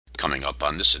Coming up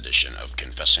on this edition of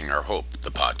Confessing Our Hope, the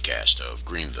podcast of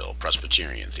Greenville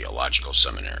Presbyterian Theological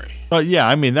Seminary.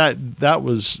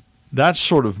 That's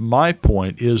sort of my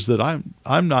point, is that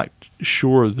I'm not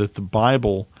sure that the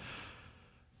Bible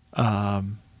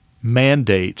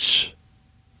mandates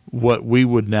what we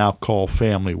would now call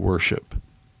family worship.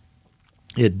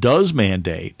 It does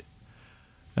mandate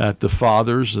that the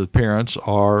fathers, the parents,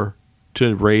 are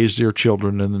to raise their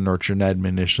children in the nurture and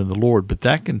admonition of the Lord, but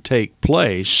that can take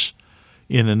place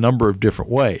in a number of different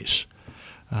ways.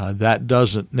 That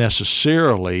doesn't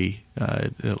necessarily,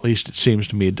 at least it seems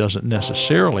to me, it doesn't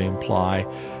necessarily imply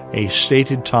a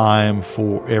stated time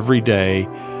for every day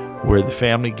where the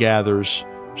family gathers,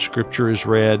 Scripture is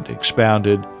read,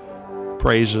 expounded,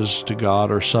 praises to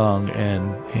God are sung,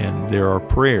 and there are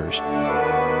prayers.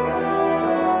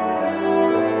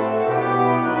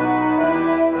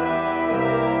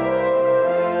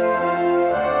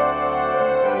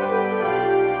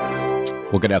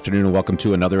 Well, good afternoon and welcome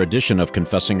to another edition of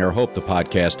Confessing Our Hope, the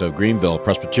podcast of Greenville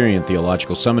Presbyterian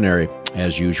Theological Seminary.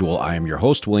 As usual, I am your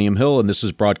host, William Hill, and this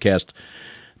is broadcast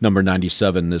number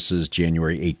 97. This is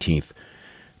January 18th,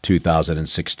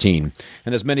 2016.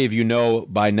 And as many of you know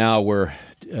by now, we're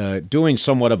doing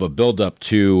somewhat of a build-up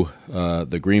to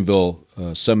the Greenville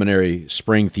Seminary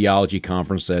Spring Theology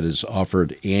Conference that is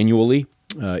offered annually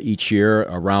each year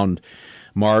around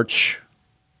March,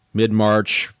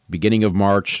 mid-March, beginning of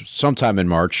March, sometime in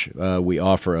March. We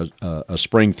offer a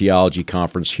spring theology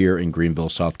conference here in Greenville,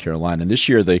 South Carolina. And this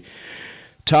year, the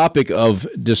topic of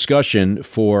discussion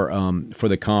for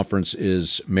the conference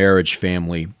is marriage,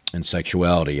 family, and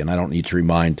sexuality. And I don't need to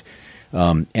remind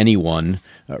anyone,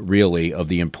 really, of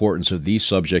the importance of these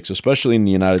subjects, especially in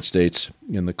the United States,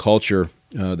 in the culture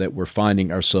that we're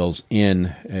finding ourselves in,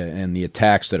 and the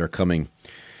attacks that are coming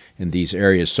in these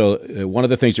areas. So one of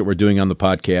the things that we're doing on the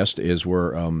podcast is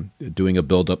we're doing a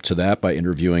build-up to that by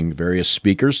interviewing various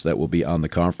speakers that will be on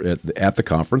the at the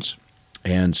conference.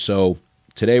 And so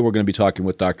today we're going to be talking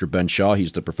with Dr. Ben Shaw.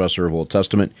 He's the professor of Old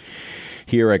Testament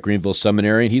here at Greenville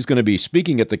Seminary, and he's going to be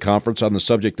speaking at the conference on the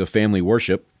subject of family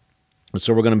worship. And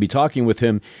so we're going to be talking with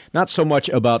him not so much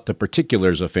about the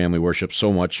particulars of family worship,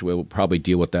 so much we'll probably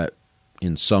deal with that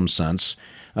in some sense.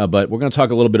 But we're going to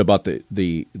talk a little bit about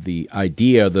the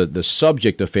idea, the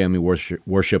subject of family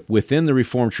worship within the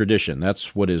Reformed tradition.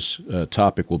 That's what his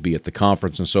topic will be at the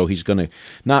conference. And so he's going to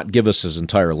not give us his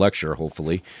entire lecture,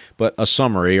 hopefully, but a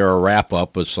summary or a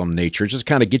wrap-up of some nature, just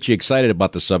kind of get you excited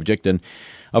about the subject. And,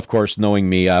 of course, knowing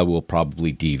me, I will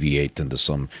probably deviate into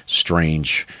some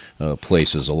strange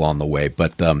places along the way.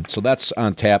 But so that's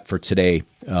on tap for today,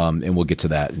 and we'll get to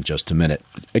that in just a minute.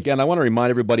 Again, I want to remind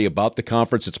everybody about the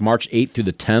conference. It's March 8th through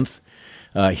the 10th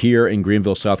here in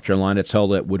Greenville, South Carolina. It's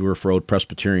held at Woodruff Road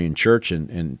Presbyterian Church,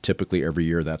 and typically every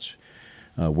year that's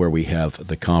where we have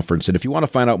the conference. And if you want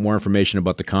to find out more information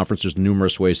about the conference, there's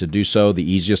numerous ways to do so. The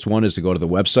easiest one is to go to the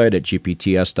website at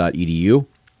gpts.edu.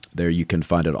 There you can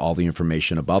find out all the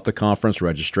information about the conference,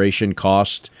 registration,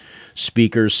 cost,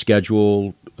 speakers,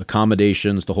 schedule,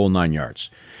 accommodations, the whole nine yards.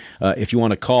 If you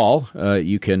want to call,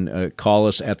 you can call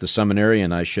us at the seminary,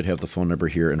 and I should have the phone number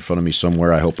here in front of me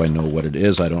somewhere. I hope I know what it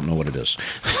is. I don't know what it is.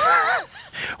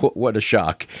 What a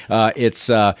shock. It's,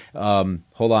 hold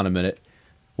on a minute.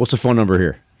 What's the phone number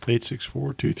here?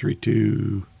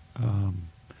 864-232...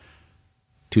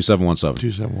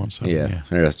 2717. 2717. Yeah.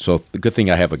 So the good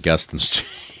thing I have a guest in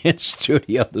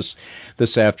studio this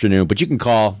afternoon. But you can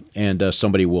call, and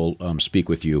somebody will speak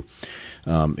with you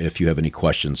if you have any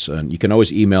questions. And you can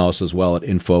always email us as well at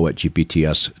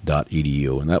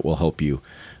info@gpts.edu, and that will help you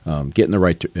get you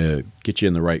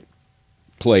in the right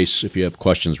place if you have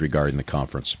questions regarding the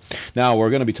conference. Now, we're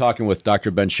going to be talking with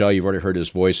Dr. Ben Shaw. You've already heard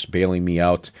his voice bailing me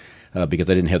out. Because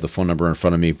I didn't have the phone number in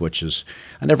front of me, which is,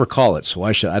 I never call it, so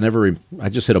I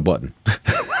just hit a button.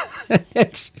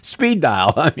 It's speed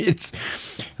dial. I mean, it's,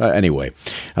 anyway,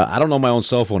 I don't know my own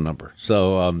cell phone number.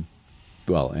 So,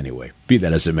 well, anyway, be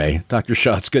that as it may. Dr.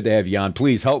 Shaw, it's good to have you on.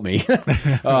 Please help me.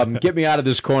 Get me out of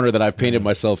this corner that I've painted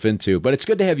myself into. But it's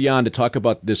good to have you on to talk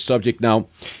about this subject. Now,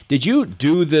 did you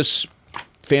do this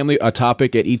family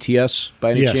topic at ETS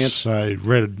by any chance? Yes, I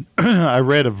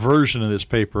read a version of this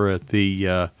paper at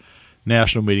the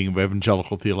National Meeting of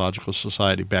Evangelical Theological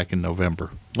Society back in November.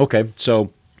 Okay,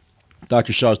 so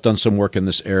Dr. Shaw's done some work in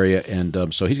this area, and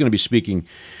so he's going to be speaking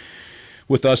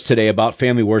with us today about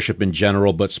family worship in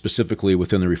general, but specifically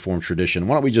within the Reformed tradition.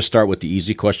 Why don't we just start with the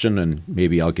easy question, and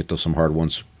maybe I'll get to some hard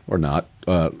ones or not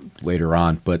later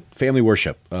on. But family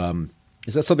worship,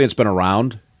 is that something that's been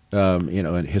around,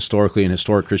 historically in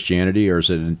historic Christianity, or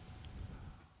is it a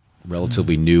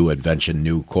relatively new invention,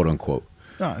 new quote unquote?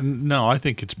 No, I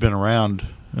think it's been around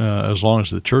as long as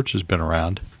the church has been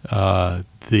around.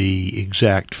 The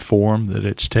exact form that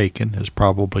it's taken has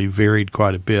probably varied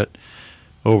quite a bit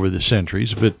over the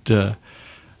centuries, but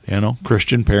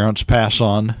Christian parents pass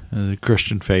on the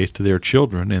Christian faith to their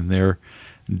children in their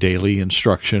daily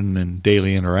instruction and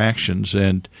daily interactions,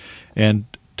 and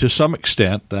to some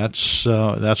extent, that's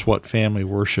what family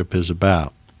worship is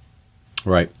about.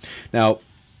 Right. Now,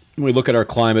 when we look at our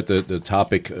climate, the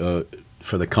topic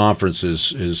for the conference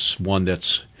is one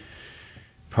that's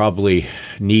probably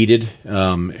needed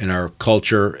in our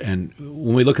culture. And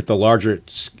when we look at the larger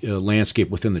landscape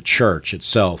within the church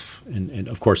itself, and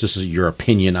of course this is your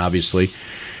opinion, obviously,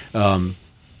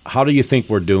 how do you think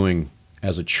we're doing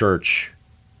as a church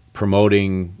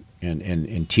promoting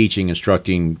and teaching,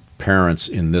 instructing parents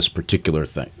in this particular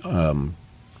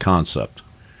concept?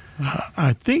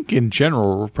 I think in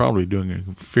general we're probably doing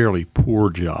a fairly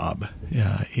poor job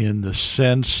in the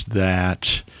sense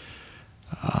that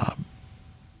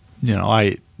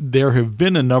there have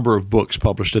been a number of books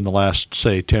published in the last,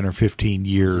 say, 10 or 15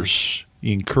 years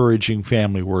encouraging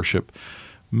family worship.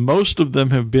 Most of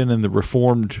them have been in the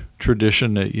Reformed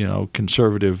tradition,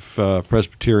 conservative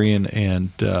Presbyterian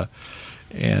and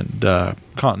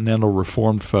continental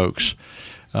Reformed folks.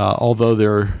 Although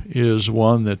there is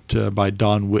one that by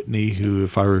Don Whitney, who,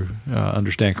 if I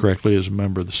understand correctly, is a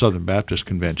member of the Southern Baptist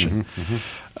Convention.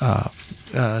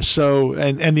 So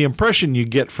the impression you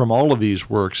get from all of these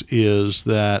works is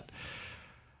that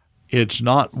it's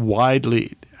not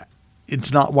widely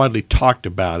talked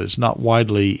about. It's not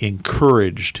widely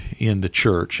encouraged in the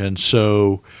church, and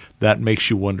so that makes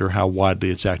you wonder how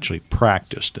widely it's actually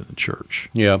practiced in the church.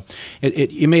 Yeah,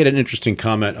 you made an interesting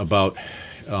comment about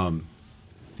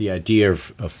the idea of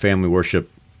family worship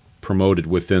promoted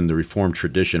within the Reformed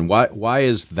tradition. Why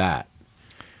is that?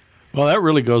 Well, that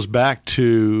really goes back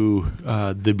to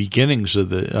the beginnings of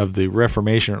the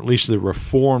Reformation, or at least the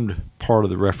Reformed part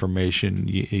of the Reformation.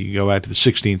 You go back to the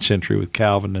 16th century with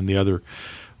Calvin and the other,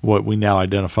 what we now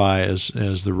identify as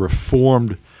the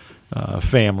Reformed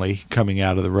family coming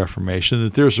out of the Reformation.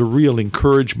 That there's a real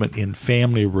encouragement in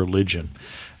family religion.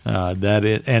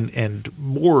 And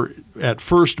more at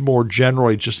first, more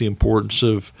generally, just the importance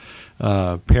of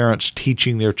parents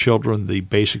teaching their children the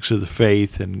basics of the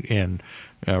faith and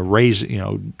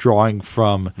drawing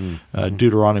from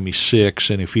Deuteronomy 6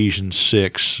 and Ephesians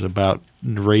 6 about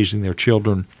raising their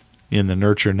children in the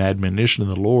nurture and admonition of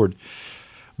the Lord.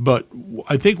 But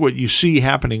I think what you see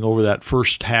happening over that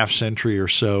first half century or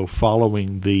so,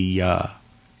 following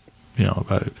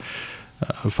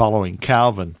following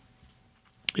Calvin,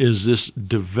 is this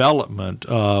development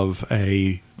of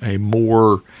a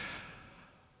more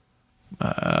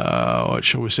what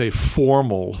shall we say,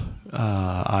 formal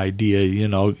idea.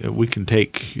 We can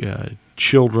take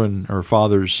children or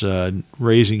fathers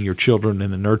raising your children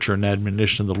in the nurture and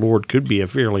admonition of the Lord could be a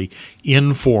fairly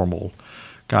informal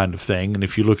kind of thing. And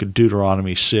if you look at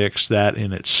Deuteronomy 6, that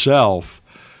in itself,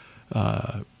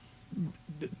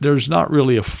 there's not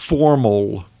really a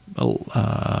formal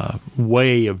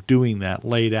way of doing that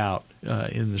laid out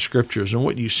in the Scriptures. And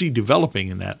what you see developing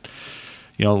in that,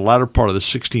 the latter part of the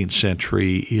 16th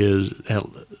century is,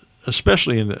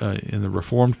 especially in the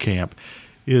Reformed camp,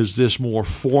 is this more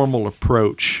formal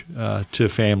approach to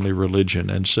family religion.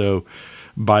 And so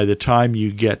by the time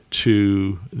you get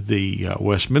to the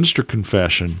Westminster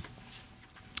Confession,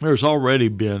 there's already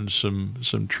been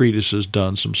some treatises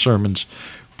done, some sermons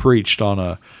preached on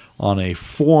a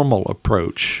formal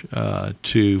approach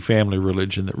to family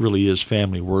religion that really is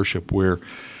family worship, where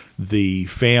the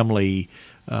family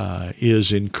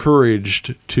is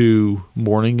encouraged to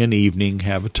morning and evening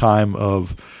have a time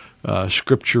of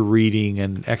scripture reading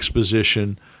and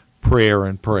exposition, prayer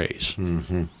and praise.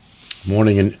 Mm-hmm.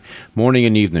 Morning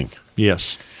and evening.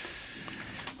 Yes.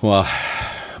 Well,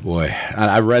 boy,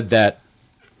 I read that.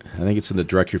 I think it's in the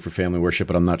Directory for Family Worship,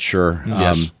 but I'm not sure.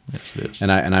 Yes, it is.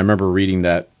 And I remember reading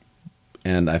that,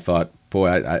 and I thought,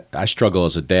 boy, I struggle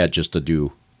as a dad just to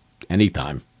do any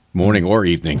time, morning or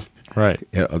evening. Right.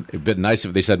 It'd been nice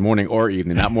if they said morning or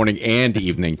evening, not morning and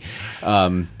evening.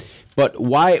 But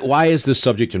why is this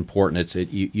subject important?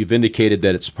 You've indicated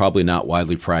that it's probably not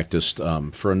widely practiced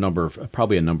for a number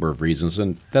of reasons,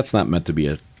 and that's not meant to be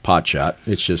a pot shot.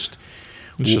 It's just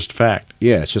a fact.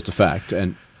 Yeah, it's just a fact.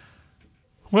 And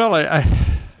well,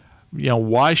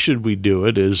 why should we do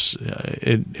it?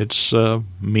 It's a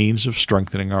means of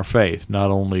strengthening our faith,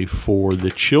 not only for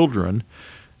the children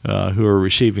who are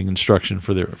receiving instruction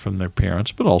from their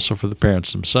parents, but also for the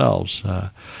parents themselves.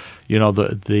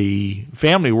 The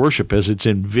family worship, as it's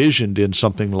envisioned in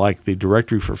something like the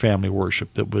Directory for Family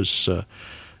Worship that was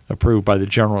approved by the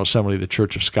General Assembly of the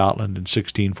Church of Scotland in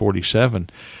 1647.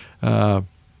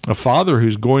 A father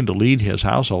who's going to lead his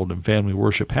household in family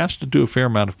worship has to do a fair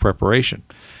amount of preparation.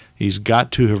 He's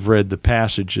got to have read the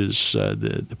passages,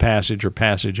 the passage or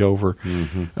passage over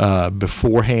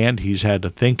beforehand. He's had to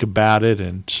think about it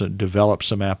and develop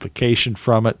some application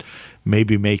from it,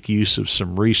 maybe make use of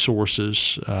some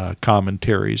resources,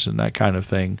 commentaries, and that kind of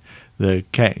thing, the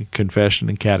confession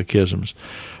and catechisms.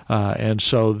 And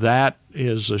so that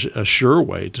is a sure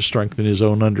way to strengthen his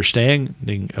own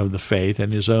understanding of the faith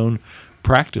and his own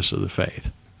practice of the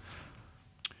faith.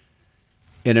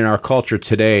 And in our culture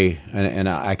today, and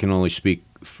I can only speak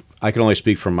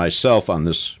for myself on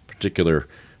this particular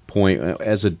point.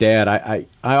 As a dad, I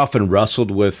often wrestled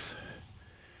with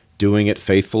doing it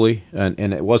faithfully,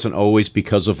 and it wasn't always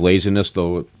because of laziness,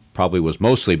 though it probably was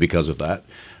mostly because of that.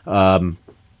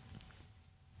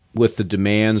 With the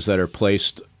demands that are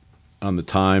placed on the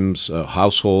times,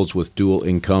 households with dual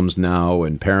incomes now,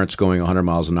 and parents going 100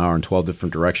 miles an hour in 12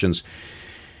 different directions,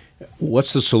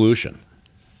 what's the solution?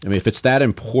 I mean, if it's that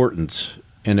important,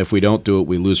 and if we don't do it,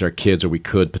 we lose our kids, or we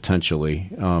could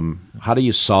potentially. How do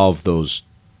you solve those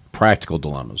practical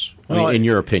dilemmas? In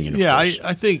your opinion, of course.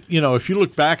 I think if you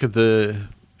look back at the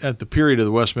period of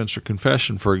the Westminster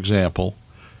Confession, for example,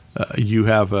 you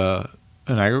have an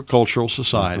agricultural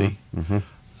society.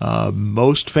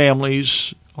 Most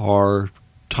families are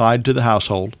tied to the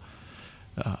household,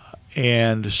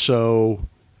 and so.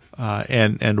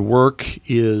 And work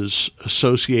is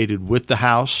associated with the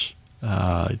house,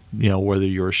 whether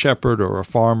you're a shepherd or a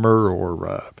farmer or,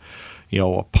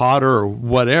 a potter or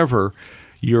whatever,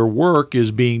 your work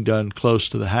is being done close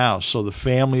to the house. So the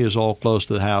family is all close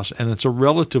to the house, and it's a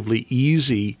relatively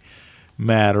easy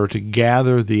matter to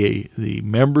gather the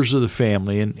members of the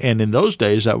family, and in those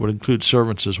days that would include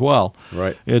servants as well.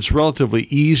 Right. It's relatively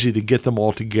easy to get them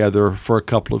all together for a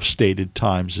couple of stated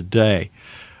times a day.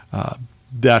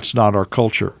 That's not our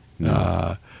culture.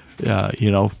 No.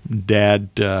 Dad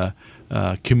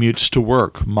commutes to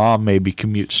work. Mom maybe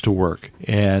commutes to work,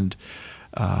 and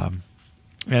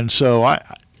so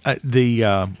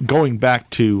going back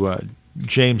to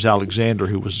James Alexander,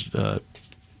 who was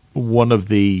one of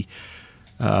the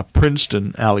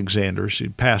Princeton Alexanders,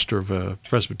 pastor of a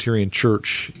Presbyterian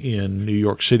church in New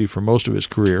York City for most of his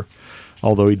career,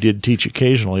 although he did teach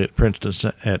occasionally at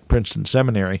Princeton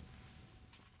Seminary.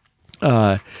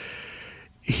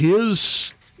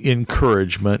 His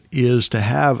encouragement is to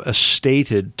have a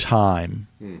stated time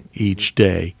each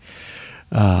day,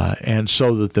 and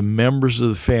so that the members of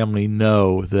the family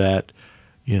know that,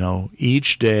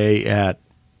 each day at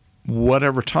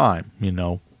whatever time,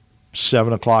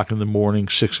 7 o'clock in the morning,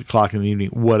 6 o'clock in the evening,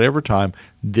 whatever time,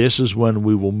 this is when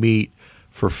we will meet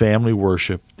for family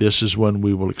worship. This is when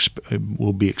we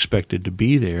will be expected to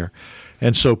be there,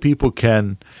 and so people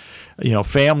can.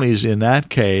 Families in that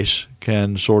case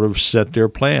can sort of set their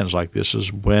plans, like this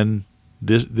is when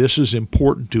this is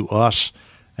important to us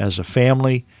as a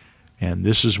family, and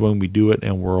this is when we do it,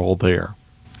 and we're all there.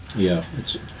 Yeah,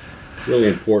 it's really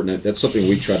important. That's something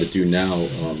we try to do now.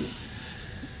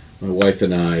 My wife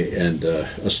and I, and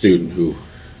a student who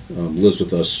lives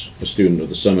with us, a student of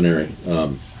the seminary.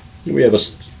 We have a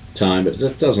time, but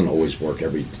that doesn't always work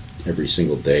every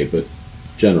single day, but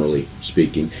generally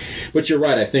speaking. But you're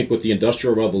right. I think with the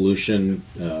Industrial Revolution,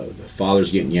 the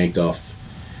fathers getting yanked off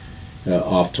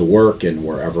to work and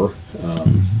wherever,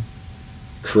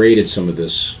 created some of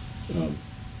this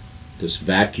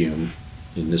vacuum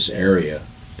in this area.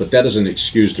 But that doesn't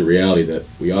excuse the reality that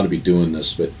we ought to be doing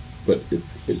this. But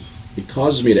it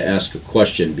causes me to ask a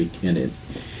question, and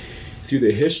through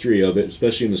the history of it,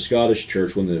 especially in the Scottish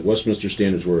Church, when the Westminster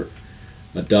Standards were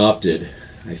adopted,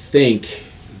 I think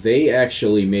they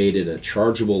actually made it a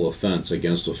chargeable offense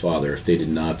against the father if they did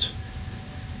not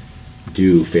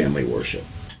do family worship.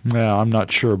 Yeah, I'm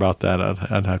not sure about that.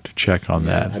 I'd have to check on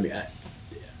that. I mean,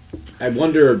 I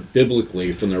wonder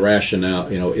biblically from the rationale,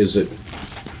 is it,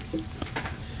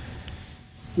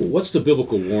 what's the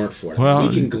biblical warrant for it? Well,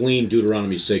 we can glean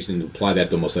Deuteronomy 6 and apply that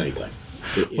to almost anything.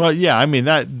 Well, yeah, I mean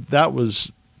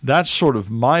that's sort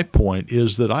of my point,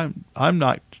 is that I'm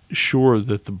not sure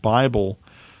that the Bible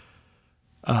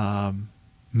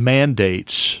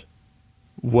mandates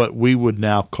what we would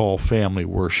now call family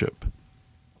worship.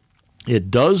 It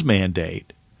does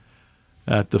mandate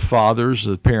that the fathers,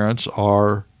 the parents,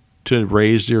 are to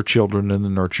raise their children in the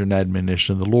nurture and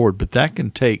admonition of the Lord, but that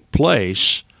can take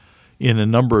place in a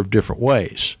number of different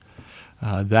ways.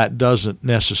 That doesn't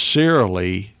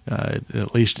necessarily,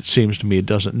 at least it seems to me, it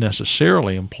doesn't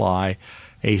necessarily imply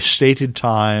a stated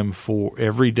time for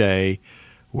every day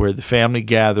where the family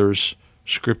gathers,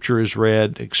 Scripture is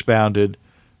read, expounded,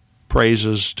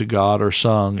 praises to God are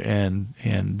sung and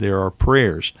there are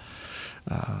prayers.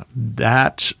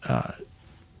 That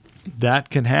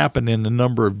can happen in a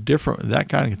number of different, that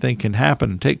kind of thing can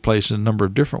happen and take place in a number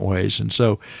of different ways. And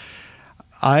so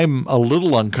I'm a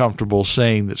little uncomfortable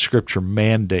saying that Scripture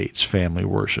mandates family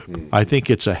worship. I think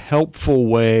it's a helpful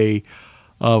way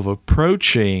of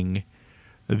approaching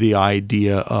the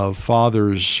idea of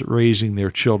fathers raising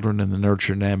their children in the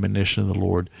nurture and admonition of the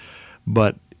Lord,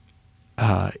 but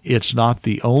it's not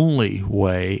the only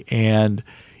way. And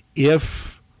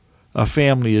if a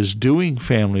family is doing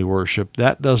family worship,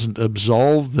 that doesn't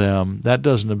absolve them. That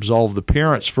doesn't absolve the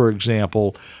parents, for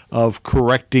example, of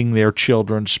correcting their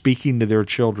children, speaking to their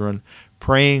children,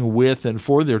 praying with and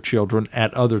for their children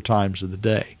at other times of the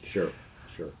day. Sure.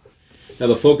 Now,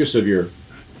 the focus of your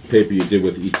paper you did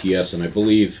with ETS, and I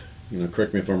believe,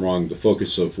 correct me if I'm wrong, the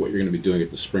focus of what you're going to be doing at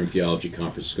the Spring Theology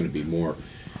Conference is going to be more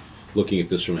looking at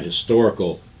this from a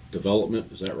historical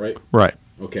development. Is that right? Right.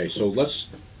 Okay, so let's,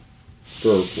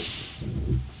 for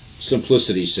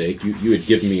simplicity's sake, you had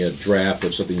given me a draft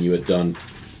of something you had done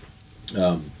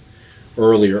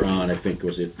earlier on, I think,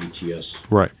 was it ETS?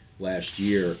 Right. Last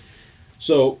year.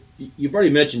 So you've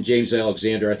already mentioned James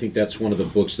Alexander. I think that's one of the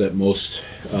books that most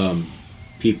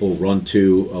people run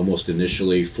to almost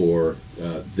initially for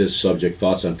this subject,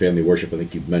 Thoughts on Family Worship. I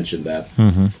think you've mentioned that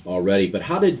already. But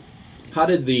how did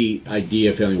the idea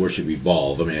of family worship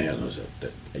evolve? I mean, I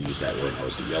used that word and I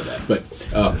was yelled at, but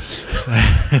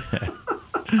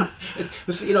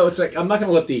it's like I'm not going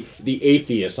to let the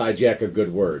atheist hijack a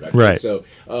good word. Okay? Right. So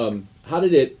how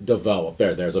did it develop?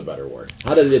 There's a better word.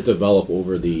 How did it develop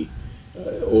within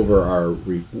our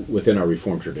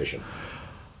Reformed tradition?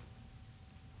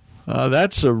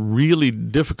 That's a really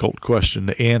difficult question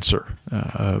to answer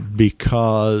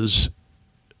because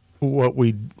what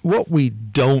we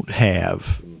don't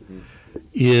have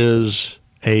is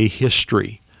a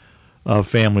history of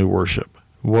family worship.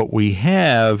 What we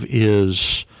have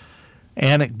is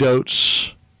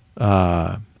anecdotes,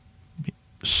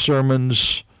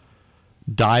 sermons,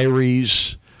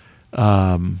 diaries,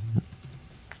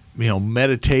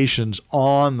 meditations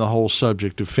on the whole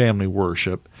subject of family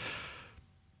worship.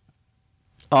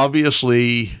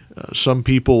 Obviously, some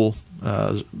people,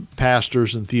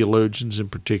 pastors and theologians in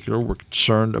particular, were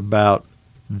concerned about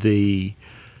the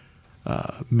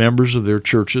members of their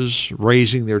churches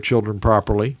raising their children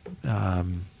properly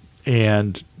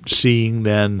and seeing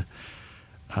then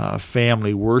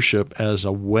family worship as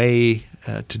a way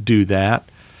to do that.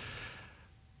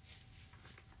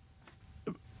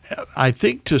 I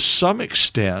think to some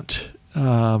extent,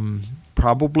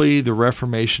 probably the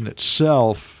Reformation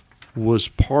itself was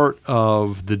part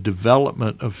of the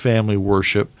development of family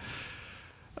worship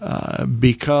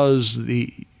because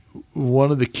one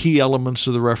of the key elements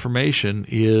of the Reformation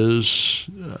is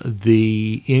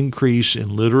the increase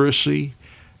in literacy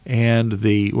and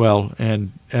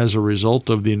as a result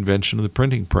of the invention of the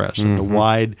printing press and the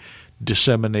wide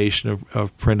dissemination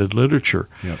of printed literature.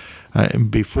 Yep.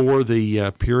 And before the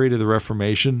period of the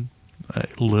Reformation,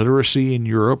 literacy in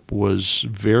Europe was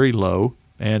very low,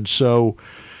 and so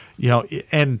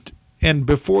and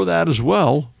before that as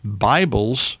well,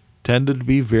 Bibles tended to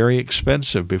be very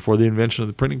expensive. Before the invention of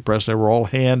the printing press, they were all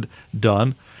hand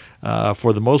done.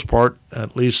 For the most part,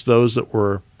 at least those that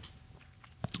were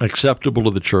acceptable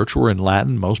to the church were in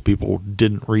Latin. Most people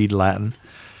didn't read Latin,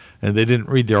 and they didn't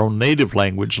read their own native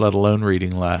language, let alone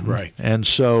reading Latin. Right. And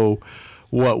so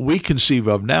what we conceive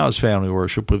of now as family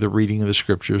worship, with the reading of the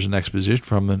Scriptures and exposition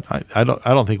from them, I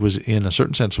don't think was, in a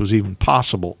certain sense, was even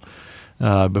possible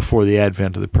before the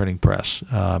advent of the printing press.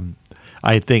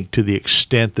 I think to the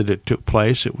extent that it took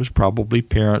place, it was probably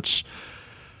parents,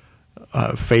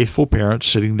 faithful parents,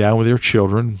 sitting down with their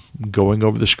children, going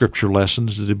over the Scripture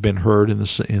lessons that had been heard in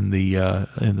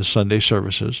the Sunday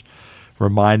services,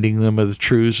 reminding them of the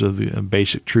truths of the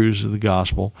basic truths of the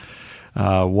gospel.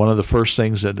 One of the first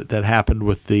things that happened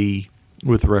with the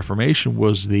Reformation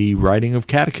was the writing of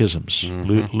catechisms.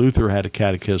 Luther had a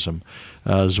catechism.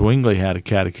 Zwingli had a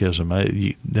catechism.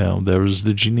 There was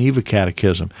the Geneva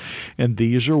Catechism. And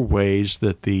these are ways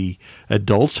that the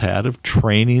adults had of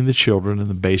training the children in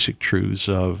the basic truths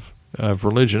of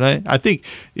religion. I think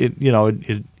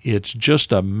it's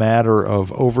just a matter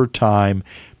of, over time,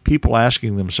 people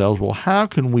asking themselves, well, how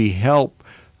can we help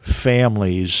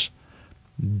families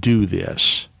do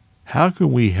this? How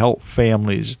can we help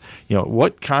families?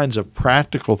 What kinds of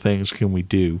practical things can we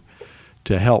do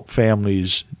to help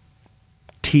families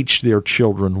teach their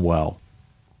children well?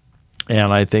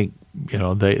 And I think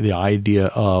the idea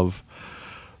of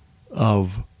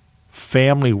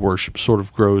family worship sort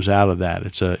of grows out of that.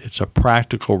 It's a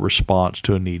practical response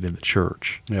to a need in the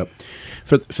church. Yep.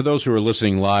 For those who are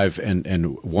listening live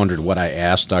and wondered what I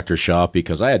asked Dr. Shaw,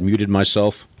 because I had muted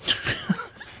myself,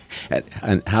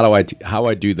 and how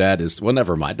I do that is, well,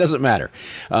 never mind. Doesn't matter.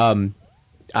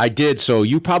 I did, so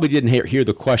you probably didn't hear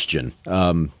the question,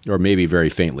 or maybe very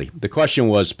faintly. The question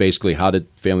was basically, how did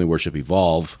family worship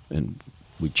evolve? And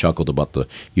we chuckled about the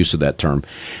use of that term.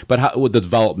 But how, with the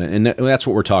development, and that's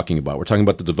what we're talking about. We're talking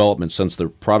about the development since the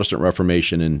Protestant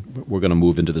Reformation, and we're going to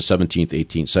move into the 17th,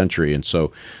 18th century. And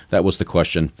so that was the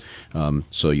question.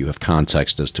 So you have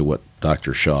context as to what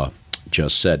Dr. Shaw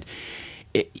just said.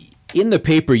 In the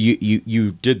paper,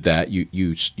 you did that.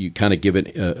 You kind of give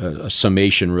it a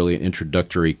summation, really,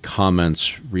 introductory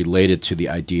comments related to the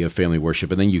idea of family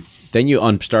worship, and then you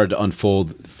started to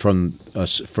unfold from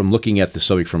looking at the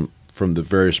subject from the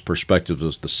various perspectives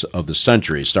of the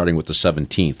century, starting with the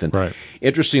 17th. And right.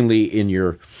 Interestingly, in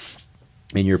your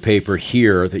paper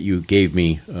here that you gave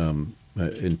me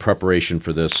in preparation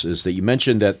for this, is that you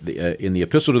mentioned that in the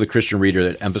Epistle to the Christian Reader,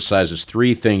 that emphasizes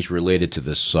three things related to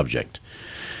this subject.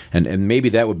 And maybe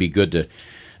that would be good to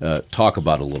talk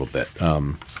about a little bit,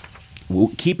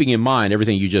 keeping in mind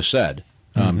everything you just said,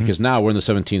 because now we're in the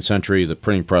 17th century. The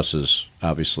printing press is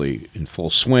obviously in full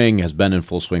swing, has been in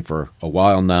full swing for a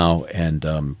while now,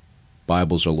 and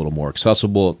Bibles are a little more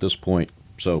accessible at this point.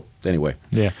 So anyway.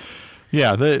 Yeah.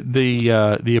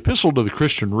 The Epistle to the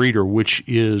Christian Reader, which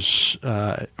is,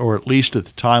 or at least at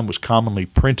the time was commonly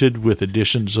printed with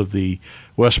editions of the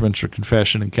Westminster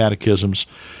Confession and Catechisms,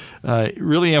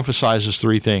 really emphasizes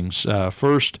three things.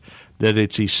 First, that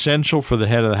it's essential for the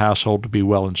head of the household to be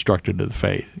well instructed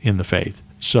in the faith,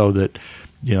 so that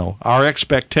our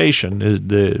expectation,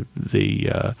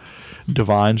 the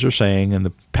divines are saying, and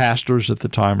the pastors at the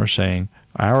time are saying,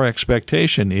 our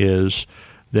expectation is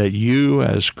that you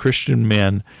as Christian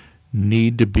men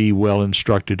need to be well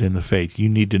instructed in the faith. You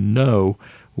need to know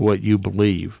what you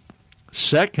believe.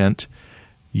 Second,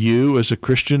 you as a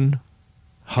Christian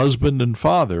husband and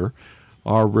father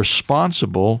are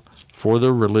responsible for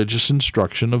the religious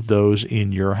instruction of those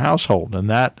in your household. And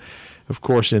that, of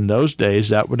course, in those days,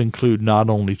 that would include not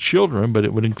only children, but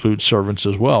it would include servants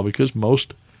as well, because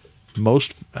most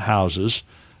houses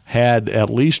had at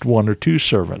least one or two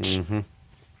servants. Mm-hmm.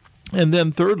 And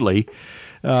then thirdly,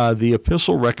 the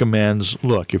epistle recommends,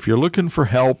 look, if you're looking for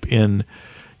help in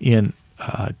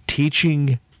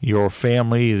teaching your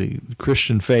family the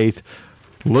Christian faith,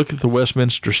 look at the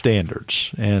Westminster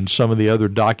Standards and some of the other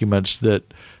documents that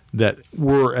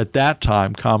were at that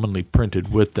time commonly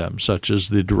printed with them, such as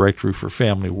the Directory for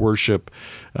Family Worship,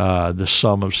 the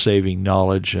Sum of Saving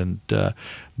Knowledge, and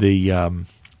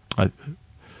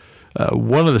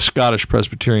one of the Scottish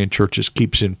Presbyterian churches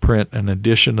keeps in print an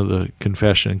edition of the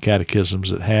Confession and Catechisms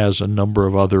that has a number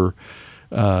of other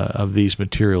of these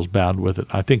materials bound with it.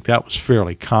 I think that was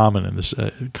fairly common in this,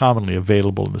 commonly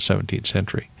available in the 17th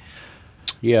century.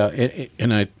 Yeah,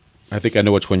 and I think I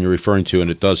know which one you're referring to, and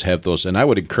it does have those. And I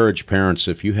would encourage parents,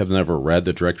 if you have never read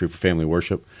the Directory for Family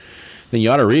Worship, then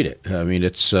you ought to read it. I mean,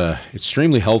 it's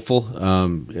extremely helpful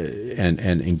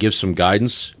and gives some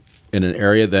guidance in an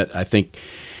area that I think,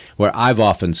 where I've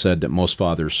often said that most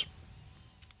fathers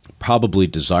probably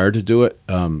desire to do it,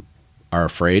 are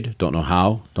afraid, don't know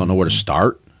how, don't know where to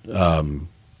start. And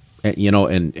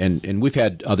we've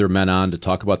had other men on to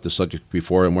talk about this subject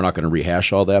before, and we're not going to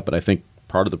rehash all that, but I think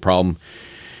part of the problem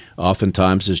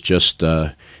oftentimes is just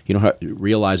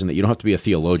realizing that you don't have to be a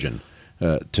theologian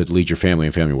to lead your family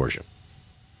in family worship.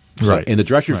 So, right. And the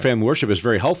Directory of Family Worship is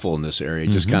very helpful in this area.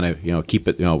 Just kind of, keep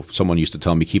it, someone used to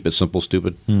tell me, keep it simple,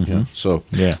 stupid. So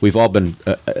we've all been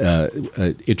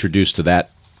introduced to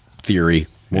that theory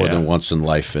more than once in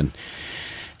life. And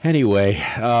anyway,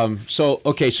 so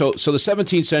the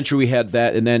 17th century we had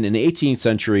that, and then in the 18th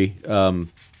century,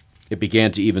 it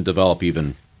began to even develop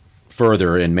even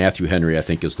further, and Matthew Henry, I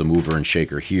think, is the mover and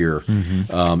shaker here,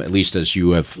 at least as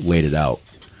you have laid it out.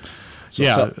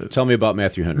 So tell me about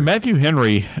Matthew Henry. Matthew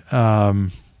Henry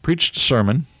preached a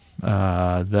sermon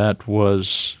that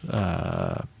was,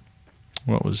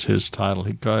 what was his title?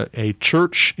 He got A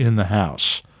Church in the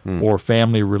House, or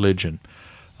Family Religion.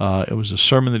 It was a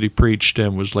sermon that he preached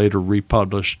and was later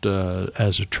republished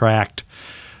as a tract.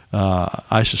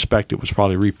 I suspect it was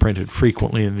probably reprinted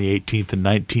frequently in the 18th and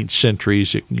 19th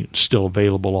centuries. It's still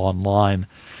available online,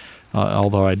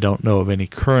 although I don't know of any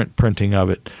current printing of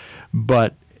it.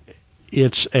 But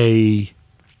it's a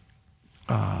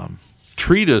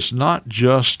treatise not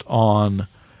just on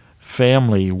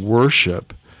family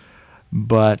worship,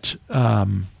 but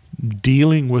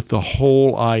dealing with the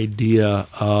whole idea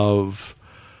of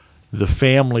the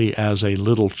family as a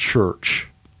little church.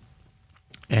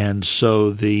 And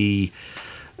so the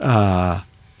head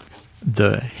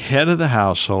of the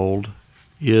household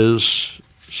is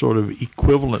sort of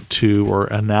equivalent to or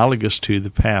analogous to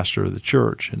the pastor of the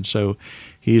church. And so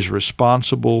he's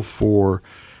responsible for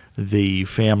the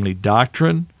family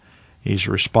doctrine. He's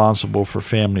responsible for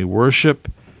family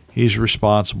worship. He's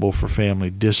responsible for family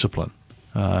discipline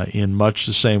in much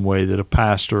the same way that a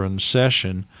pastor in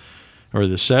session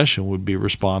would be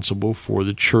responsible for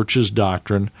the church's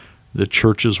doctrine, the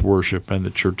church's worship, and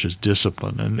the church's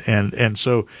discipline. And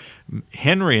so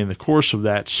Henry, in the course of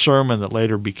that sermon that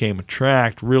later became a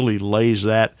tract, really lays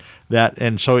that,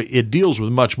 and so it deals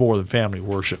with much more than family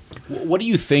worship. What do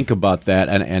you think about that?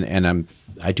 And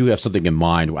I do have something in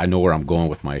mind. I know where I'm going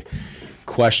with my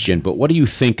question, but what do you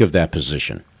think of that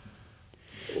position?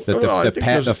 That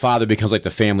the father becomes like the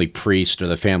family priest or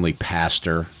the family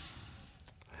pastor?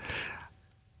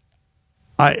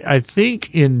 I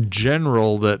think in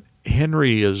general that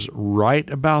Henry is right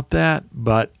about that,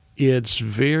 but it's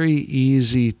very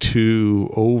easy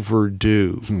to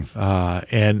overdo,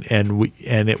 and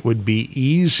it would be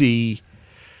easy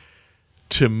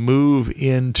to move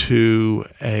into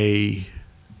a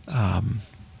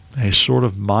sort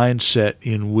of mindset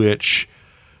in which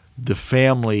the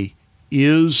family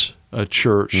is a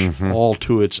church all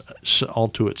to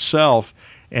itself,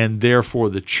 and therefore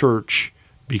the church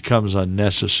becomes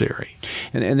unnecessary.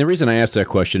 And the reason I ask that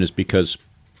question is because,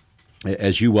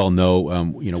 as you well know,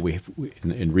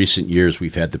 in recent years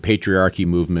we've had the patriarchy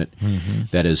movement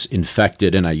that has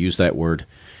infected, and I use that word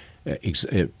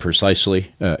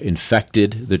precisely,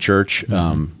 infected the church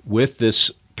with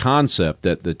this concept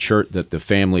that the church, that the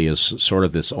family is sort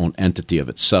of this own entity of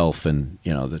itself, and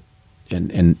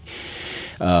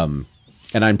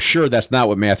and I'm sure that's not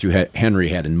what Matthew Henry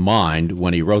had in mind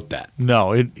when he wrote that.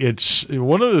 No, it's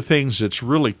one of the things that's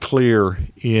really clear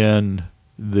in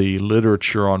the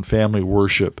literature on family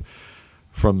worship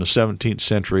from the 17th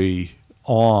century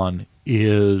on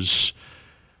is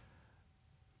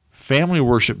family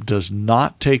worship does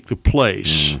not take the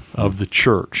place of the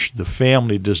church. The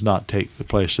family does not take the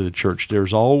place of the church.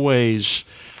 There's always,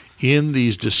 in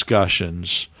these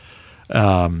discussions,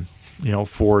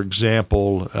 for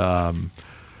example,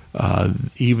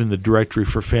 even the Directory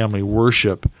for Family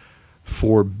Worship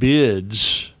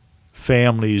forbids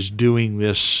families doing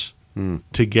this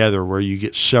together, where you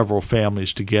get several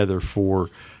families together for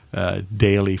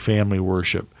daily family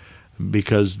worship,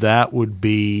 because that would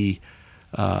be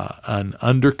an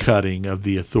undercutting of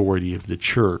the authority of the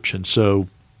church. And so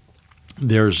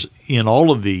there's, in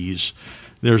all of these,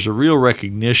 there's a real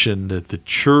recognition that the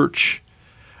church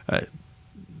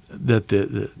that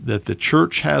the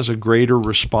church has a greater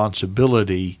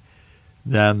responsibility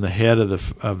than the head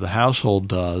of the household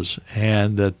does,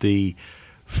 and that the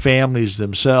families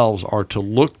themselves are to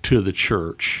look to the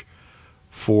church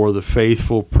for the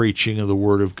faithful preaching of the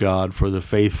Word of God, for the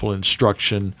faithful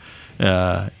instruction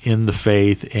in the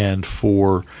faith, and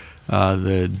for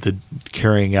the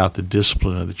carrying out the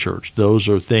discipline of the church. Those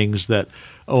are things that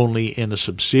only in a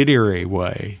subsidiary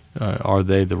way are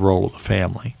they the role of the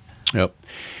family. Yep.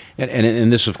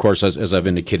 And this, of course, as I've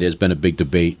indicated, has been a big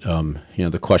debate.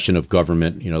 The question of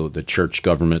government, the church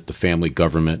government, the family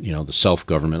government, the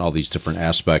self-government, all these different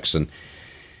aspects, and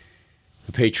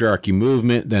the patriarchy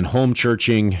movement, then home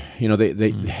churching.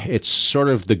 It's sort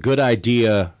of the good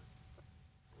idea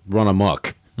run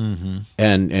amok,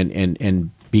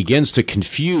 and begins to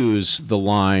confuse the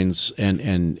lines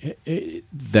and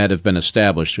that have been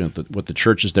established. What the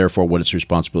church is there for, what its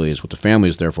responsibility is, what the family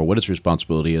is there for, what its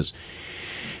responsibility is.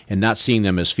 And not seeing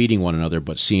them as feeding one another,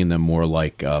 but seeing them more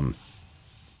like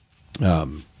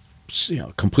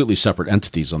completely separate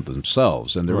entities of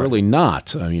themselves. And they're really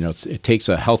not. It takes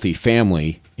a healthy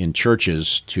family in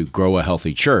churches to grow a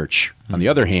healthy church. On the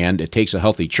other hand, it takes a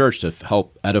healthy church to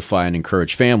help edify and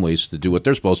encourage families to do what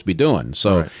they're supposed to be doing.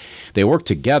 So they work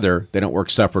together. They don't work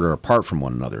separate or apart from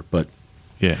one another. But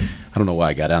I don't know why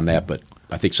I got on that, but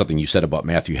I think something you said about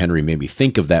Matthew Henry made me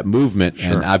think of that movement,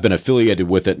 and I've been affiliated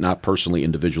with it, not personally,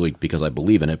 individually, because I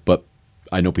believe in it, but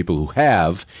I know people who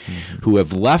have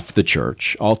left the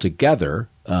church altogether,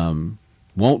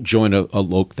 won't join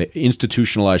the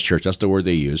institutionalized church, that's the word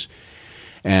they use,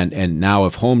 and now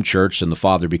have home church, and the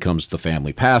father becomes the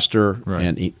family pastor,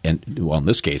 and in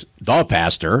this case, the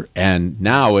pastor, and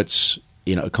now it's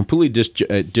completely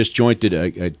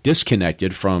disjointed,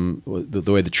 disconnected from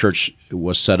the way the church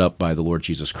was set up by the Lord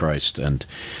Jesus Christ. And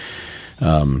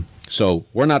so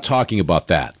we're not talking about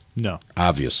that. No.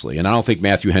 Obviously. And I don't think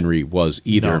Matthew Henry was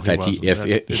either. No, in fact,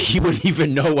 he wouldn't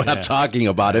even know what I'm talking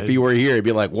about. If he were here, he'd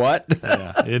be like, what?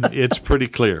 It's pretty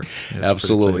clear.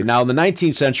 Absolutely. Now, in the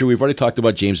 19th century, we've already talked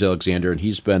about James Alexander, and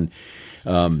he's been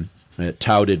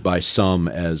touted by some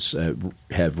as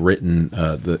have written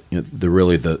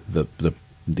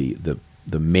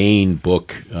the main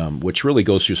book, which really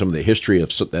goes through some of the history of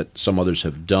that some others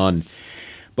have done.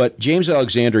 But James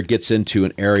Alexander gets into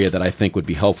an area that I think would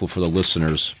be helpful for the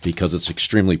listeners because it's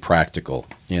extremely practical.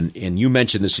 And you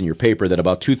mentioned this in your paper that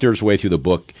about 2/3 way through the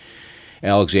book,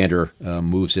 Alexander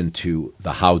moves into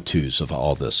the how-tos of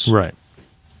all this. Right.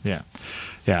 Yeah.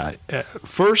 Yeah.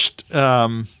 First,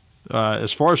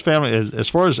 as far as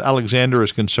Alexander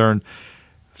is concerned,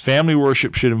 family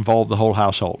worship should involve the whole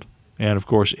household. And of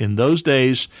course, in those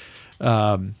days,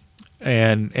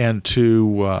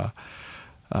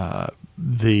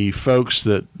 the folks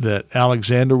that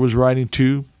Alexander was writing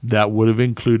to, that would have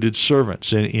included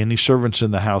servants, and any servants in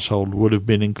the household would have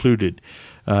been included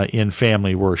in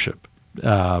family worship.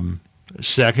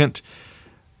 Second,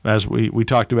 as we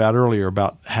talked about earlier,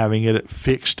 about having it at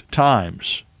fixed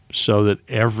times so that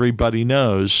everybody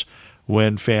knows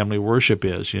when family worship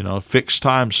is, fixed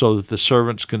time so that the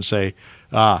servants can say,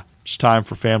 it's time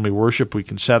for family worship. We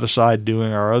can set aside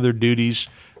doing our other duties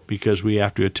because we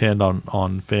have to attend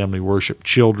on family worship.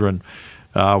 Children,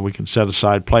 we can set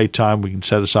aside playtime. We can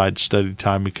set aside study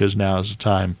time because now is the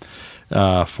time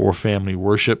for family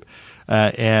worship.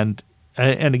 And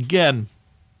again,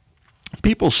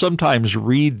 people sometimes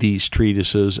read these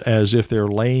treatises as if they're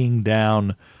laying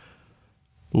down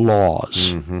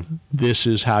laws. Mm-hmm. This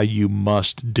is how you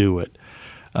must do it.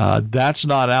 That's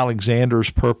not Alexander's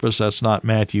purpose. That's not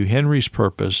Matthew Henry's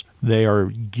purpose. They are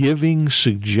giving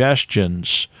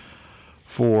suggestions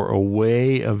for a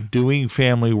way of doing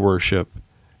family worship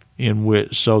in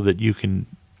which so that it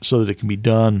can be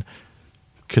done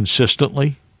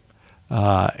consistently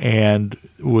and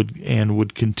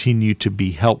would continue to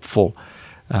be helpful.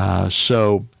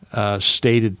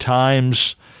 Stated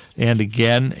times. And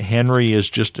again, Henry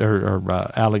is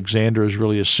Alexander is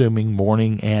really assuming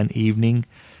morning and evening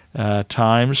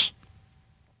times.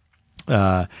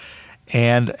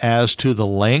 And as to the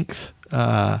length,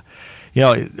 one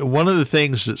of the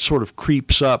things that sort of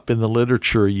creeps up in the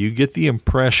literature, you get the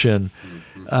impression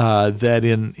that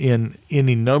in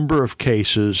any number of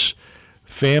cases,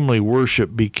 family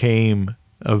worship became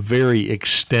a very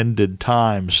extended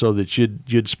time, so that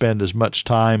you'd spend as much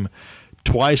time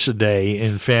twice a day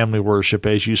in family worship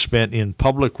as you spent in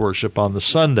public worship on the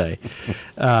Sunday.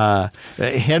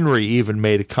 Henry even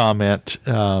made a comment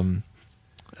to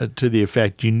the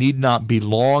effect, you need not be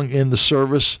long in the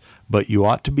service, but you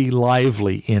ought to be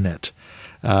lively in it.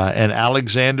 And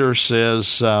Alexander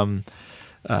says,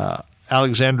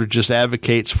 Alexander just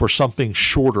advocates for something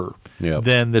shorter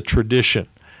than the tradition.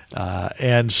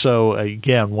 And so,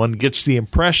 again, one gets the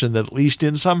impression that at least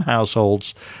in some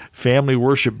households, family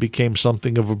worship became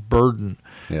something of a burden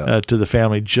to the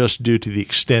family just due to the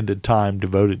extended time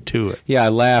devoted to it. Yeah, I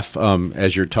laugh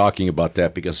as you're talking about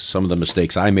that because some of the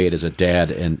mistakes I made as a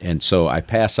dad, and so I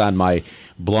pass on my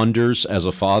blunders as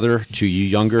a father to you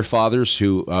younger fathers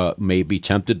who may be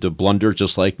tempted to blunder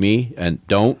just like me and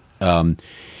don't.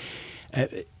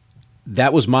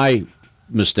 That was my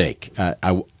mistake.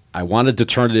 I wanted to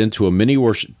turn it into a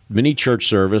mini church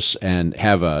service and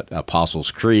have a Apostles'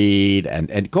 Creed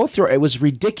and go through. It was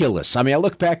ridiculous. I mean, I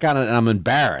look back on it and I'm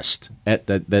embarrassed at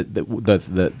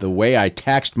the way I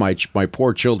taxed my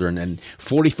poor children, and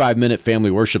 45-minute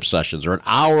family worship sessions are an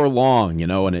hour long,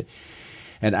 and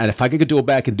if I could go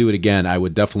back and do it again, I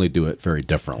would definitely do it very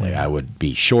differently. I would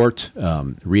be short,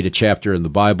 read a chapter in the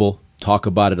Bible, talk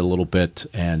about it a little bit,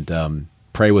 and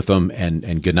pray with them,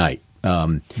 and good night.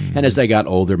 And as they got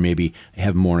older, maybe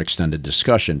have more extended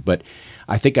discussion. But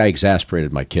I think I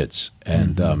exasperated my kids,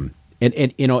 and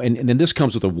and this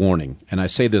comes with a warning. And I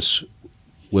say this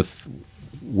with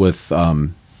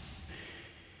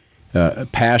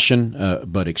passion,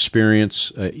 but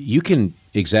experience. You can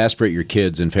exasperate your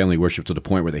kids in family worship to the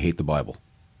point where they hate the Bible.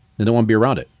 They don't want to be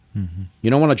around it. Mm-hmm.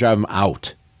 You don't want to drive them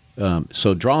out.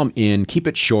 So draw them in, keep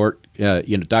it short.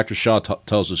 Dr. Shaw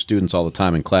tells his students all the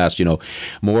time in class,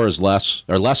 more is less,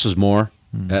 or less is more.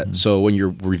 Mm-hmm. So when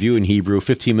you're reviewing Hebrew,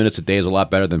 15 minutes a day is a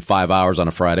lot better than 5 hours on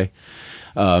a Friday.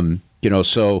 This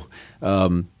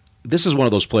is one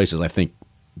of those places, I think,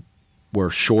 where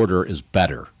shorter is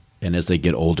better. And as they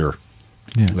get older.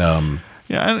 And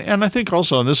I think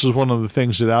also, and this is one of the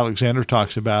things that Alexander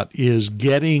talks about, is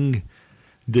getting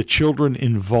the children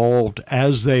involved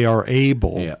as they are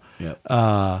able.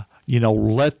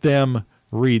 Let them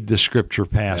read the scripture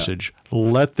passage.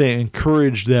 Let them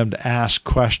encourage them to ask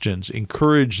questions.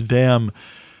 Encourage them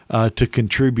to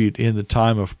contribute in the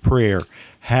time of prayer.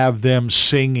 Have them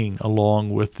singing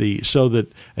along with so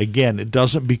that, again, it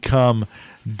doesn't become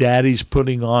Daddy's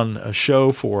putting on a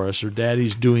show for us or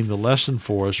Daddy's doing the lesson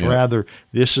for us. Rather,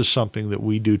 this is something that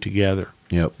we do together.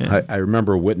 Yep. Yeah. I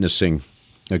remember witnessing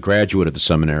a graduate at the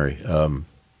seminary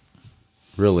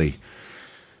really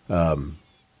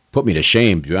put me to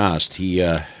shame, to be honest. He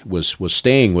was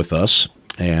staying with us,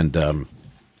 and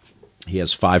he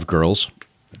has 5 girls,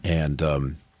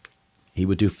 and he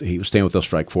was staying with us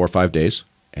for like 4 or 5 days,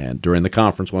 and during the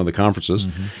conference, one of the conferences,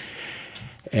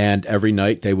 and every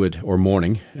night they would, or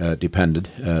morning, depended,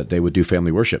 they would do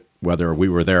family worship, whether we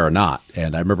were there or not.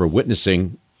 And I remember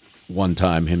witnessing one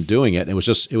time him doing it. And it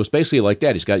was basically like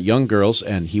that. He's got young girls,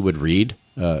 and he would read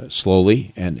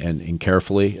slowly and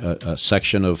carefully a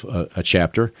section of a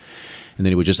chapter, and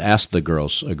then he would just ask the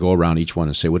girls, go around each one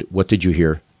and say, "What did you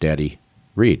hear Daddy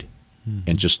read?"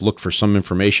 And just look for some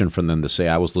information from them to say,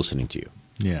 "I was listening to you."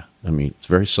 Yeah, I mean, it's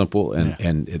very simple,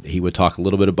 and he would talk a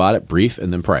little bit about it, brief,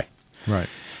 and then pray. Right.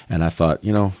 And I thought,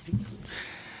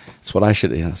 that's what I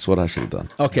should have done.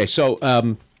 Okay, so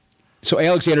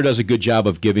Alexander does a good job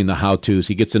of giving the how-tos.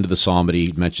 He gets into the psalmody.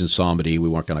 He mentions psalmody. We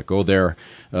weren't going to go there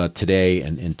today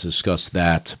and discuss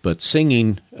that. But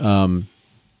singing,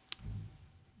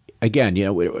 again,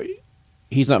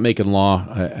 he's not making law,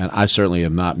 and I certainly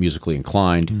am not musically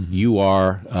inclined. Mm-hmm. You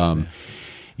are.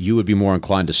 You would be more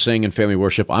inclined to sing in family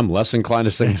worship. I'm less inclined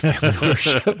to sing in family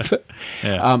worship.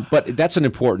 But that's an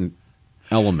important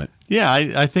element. Yeah,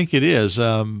 I think it is.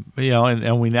 And we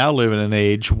now live in an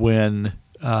age when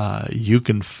you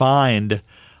can find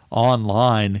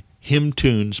online hymn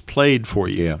tunes played for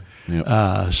you.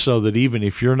 So that even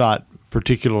if you're not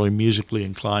particularly musically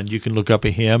inclined, you can look up a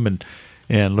hymn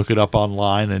and look it up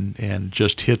online and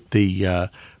just hit the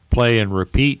play and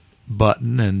repeat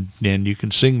button, and you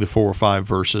can sing the 4 or 5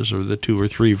 verses or the 2 or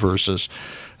 3 verses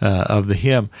of the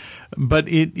hymn. But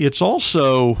it's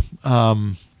also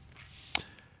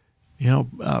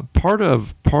part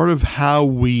of how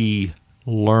we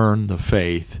learn the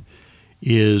faith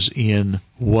is in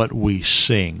what we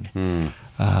sing.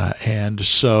 And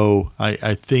so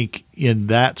I think in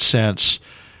that sense,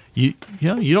 you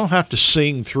don't have to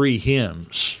sing 3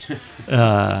 hymns. Wait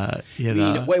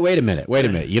a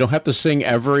minute. You don't have to sing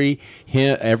every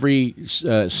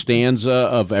stanza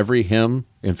of every hymn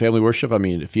in family worship. I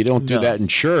mean, if you don't do that in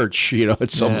church,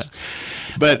 it's almost.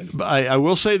 But I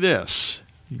will say this.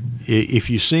 If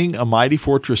you sing "A Mighty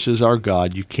Fortress Is Our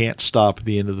God," you can't stop at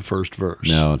the end of the first verse.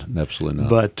 No, absolutely not.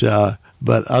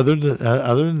 But other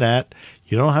than that,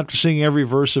 you don't have to sing every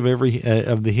verse of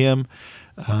the hymn.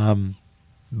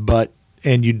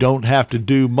 And you don't have to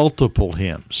do multiple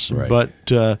hymns. Right.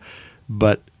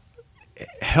 But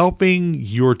helping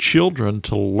your children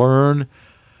to learn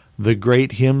the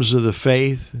great hymns of the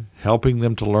faith, helping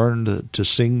them to learn to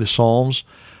sing the Psalms,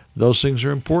 those things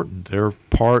are important. They're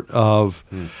part of,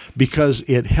 because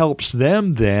it helps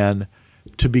them then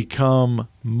to become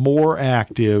more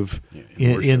active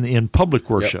in public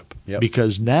worship. Yep.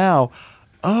 Because now,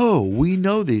 we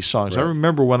know these songs. Right. I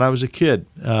remember when I was a kid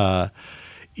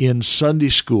in Sunday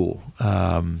school,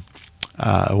 when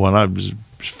I was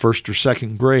first or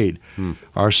second grade,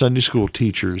 our Sunday school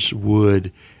teachers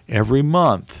would, every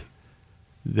month,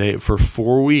 for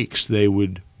 4 weeks, they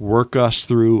would work us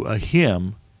through a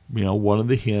hymn, one of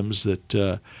the hymns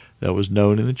that was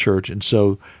known in the church. And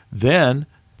so then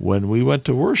when we went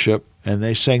to worship and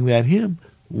they sang that hymn,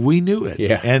 we knew it.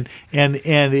 Yeah. And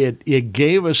it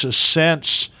gave us a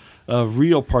sense of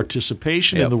real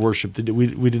participation in the worship that we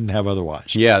didn't have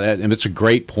otherwise. Yeah, and it's a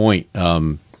great point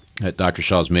that Dr.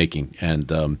 Shaw's making.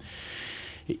 And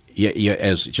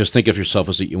just think of yourself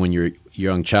when you're a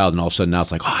young child, and all of a sudden now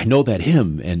it's like, I know that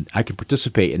hymn, and I can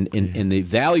participate. In the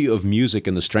value of music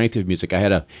and the strength of music, I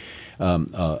had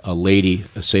a lady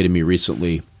say to me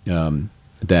recently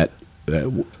that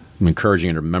I'm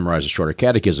encouraging her to memorize a shorter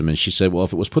catechism, and she said, well,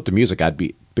 if it was put to music, I'd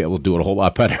be able to do it a whole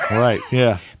lot better. Right,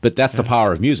 yeah. But that's the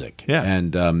power of music. Yeah.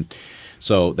 And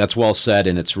so that's well said,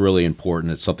 and it's really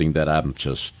important. It's something that I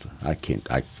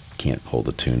can't hold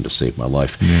a tune to save my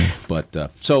life.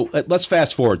 But so let's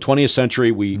fast forward. 20th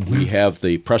century, we have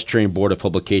the Presbyterian Board of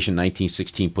Publication,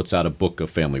 1916, puts out a book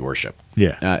of family worship.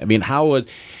 Yeah. I mean,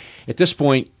 at this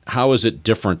point, how is it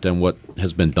different than what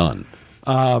has been done?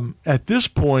 At this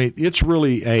point, it's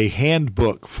really a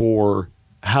handbook for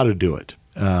how to do it.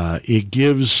 It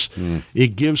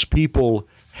gives people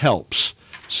helps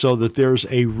so that there's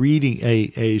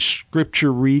a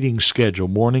scripture reading schedule,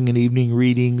 morning and evening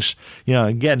readings.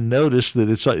 Again, notice that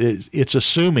it's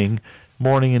assuming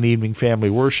morning and evening family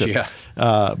worship.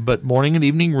 Yeah. But morning and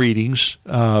evening readings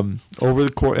over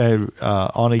the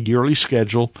on a yearly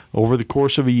schedule. Over the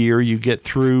course of a year, you get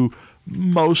through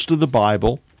most of the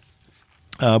Bible,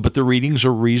 but the readings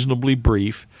are reasonably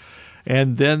brief.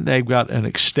 And then they've got an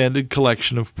extended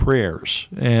collection of prayers.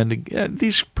 And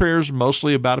these prayers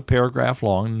mostly about a paragraph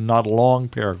long, not a long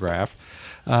paragraph.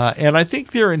 And I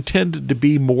think they're intended to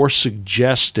be more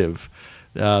suggestive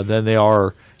than they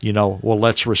are, well,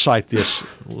 let's recite this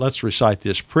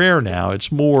prayer now.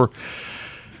 It's more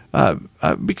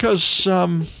because,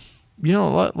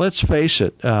 let's face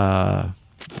it,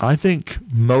 I think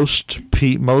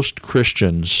most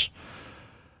Christians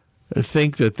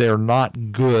think that they're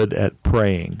not good at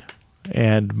praying.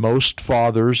 And most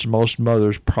fathers, most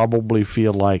mothers probably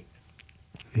feel like,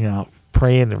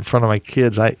 praying in front of my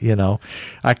kids, I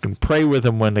can pray with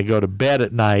them when they go to bed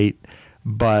at night,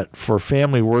 but for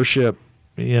family worship,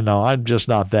 I'm just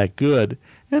not that good.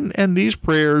 And these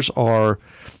prayers are,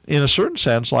 in a certain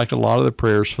sense, like a lot of the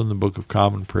prayers from the Book of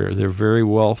Common Prayer. They're very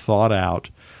well thought out.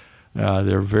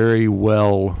 They're very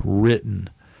well written.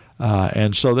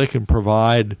 And so they can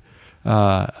provide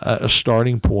a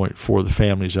starting point for the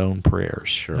family's own prayers.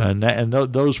 Sure. And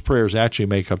those prayers actually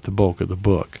make up the bulk of the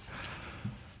book.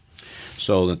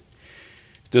 So at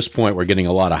this point, we're getting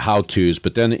a lot of how-tos.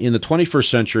 But then in the 21st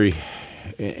century,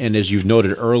 and as you've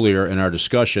noted earlier in our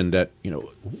discussion, that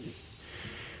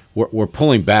we're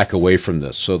pulling back away from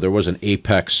this. So there was an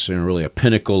apex and really a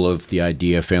pinnacle of the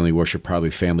idea of family worship.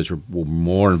 Probably families were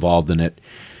more involved in it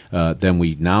than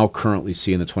we now currently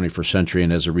see in the 21st century.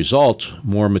 And as a result,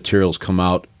 more materials come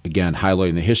out, again,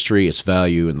 highlighting the history, its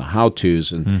value, and the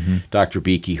how-tos. And Dr.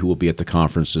 Beeke, who will be at the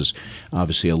conference, is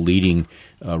obviously a leading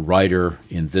writer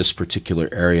in this particular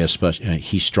area. Especially,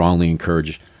 he strongly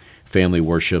encouraged family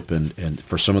worship, and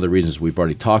for some of the reasons we've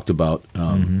already talked about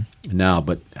now.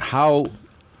 But how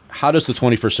does the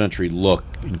 21st century look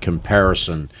in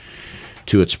comparison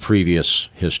to its previous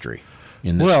history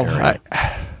in this area?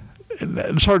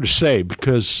 It's hard to say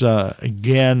because,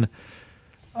 again,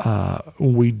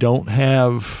 we don't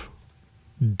have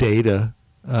data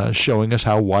showing us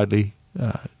how widely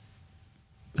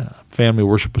family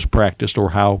worship was practiced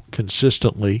or how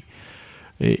consistently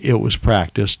it was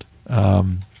practiced.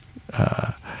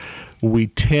 We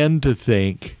tend to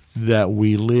think that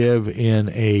we live in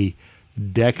a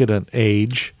decadent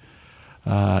age,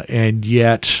 and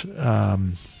yet,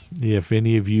 if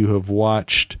any of you have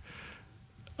watched,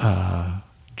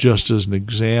 just as an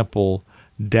example,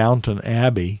 Downton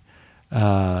Abbey,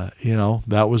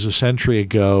 that was a century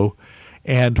ago,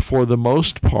 and for the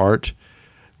most part,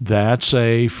 that's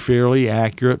a fairly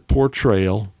accurate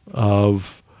portrayal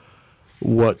of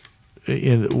what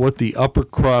the upper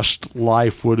crust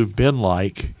life would have been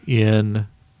like in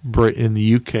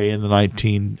the UK in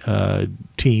the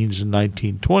teens and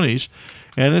 1920s,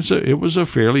 and it was a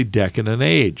fairly decadent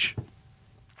age.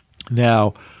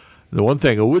 Now, the one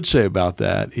thing I would say about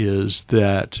that is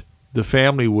that the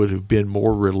family would have been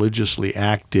more religiously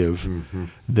active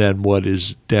than what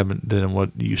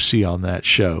you see on that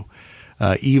show.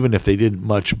 Even if they didn't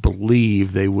much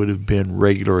believe, they would have been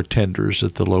regular attenders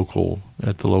at the local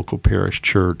parish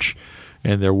church,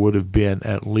 and there would have been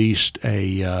at least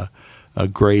a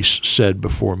grace said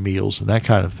before meals and that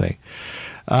kind of thing.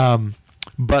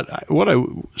 But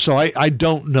I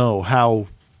don't know how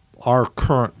our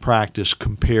current practice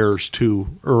compares to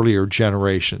earlier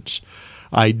generations.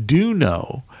 I do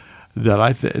know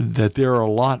that that there are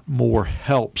a lot more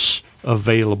helps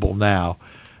available now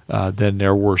than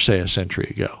there were, say, a century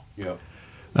ago. Yep.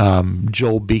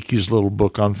 Joel Beeke's little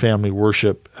book on family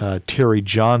worship, Terry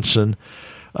Johnson,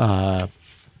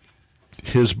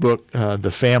 his book,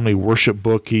 the Family Worship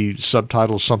Book, he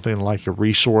subtitles something like a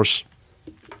resource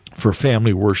for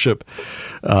family worship.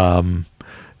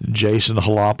 Jason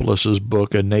Halopoulos'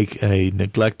 book, A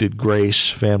Neglected Grace,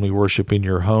 Family Worship in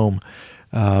Your Home.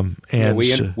 And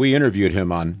we interviewed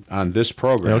him on this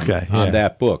program on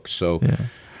that book. So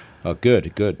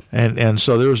good. And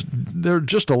so there are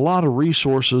just a lot of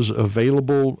resources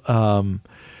available. And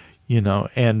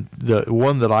the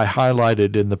one that I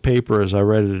highlighted in the paper as I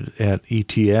read it at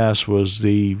ETS was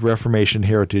the Reformation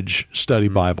Heritage Study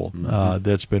Bible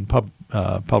that's been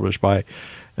published by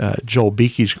Joel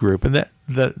Beeke's group. And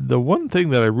the one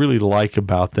thing that I really like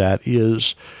about that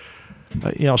is,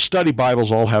 study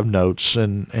Bibles all have notes,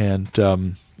 and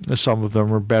some of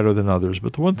them are better than others.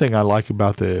 But the one thing I like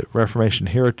about the Reformation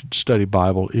Heritage Study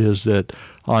Bible is that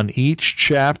on each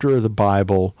chapter of the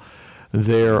Bible,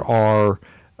 there are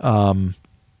the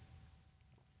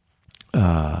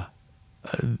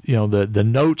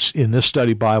notes in this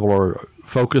study Bible are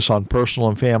focus on personal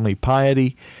and family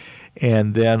piety,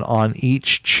 And then on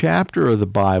each chapter of the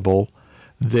Bible,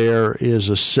 there's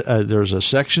a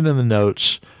section in the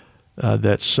notes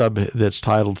that's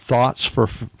titled "Thoughts for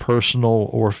Personal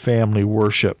or Family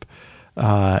Worship,"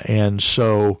 and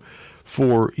so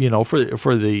for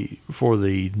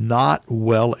the not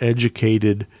well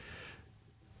educated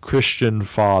Christian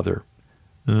father,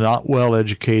 not well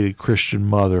educated Christian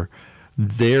mother,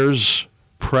 there's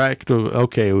practical.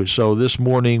 Okay, so this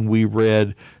morning we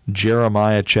read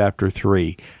Jeremiah chapter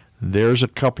 3. There's a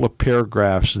couple of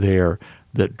paragraphs there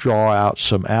that draw out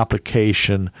some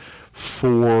application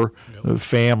for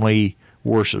family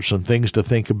worship, some things to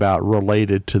think about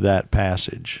related to that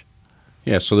passage.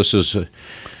 Yeah, so this is,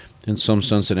 in some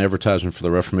sense, an advertisement for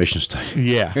the Reformation study.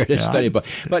 Yeah, study, but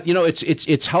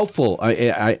it's helpful. I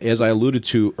as I alluded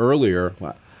to earlier,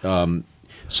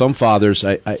 some fathers,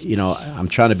 I'm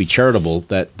trying to be charitable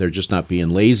that they're just not being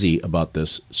lazy about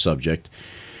this subject,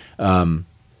 but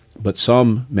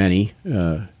many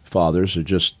fathers are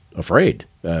just afraid.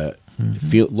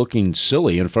 Looking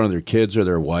silly in front of their kids or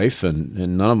their wife, and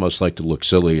none of us like to look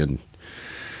silly in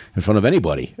front of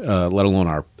anybody, let alone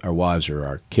our wives or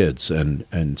our kids,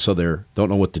 and so they don't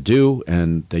know what to do,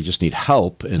 and they just need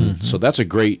help, and so that's a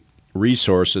great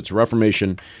resource. It's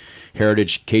Reformation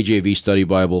Heritage KJV Study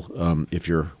Bible. If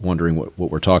you're wondering what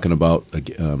we're talking about,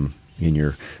 and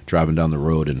you're driving down the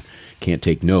road and can't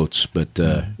take notes, but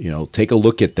take a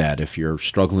look at that if you're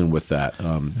struggling with that.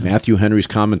 Matthew Henry's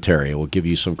commentary will give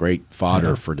you some great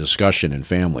fodder for discussion in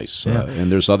families,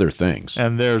 and there's other things.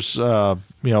 And there's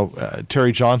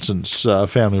Terry Johnson's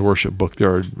family worship book.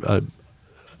 There are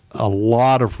a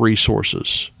lot of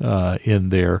resources in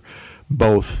there,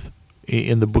 both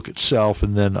in the book itself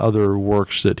and then other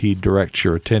works that he directs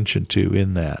your attention to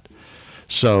in that.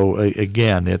 So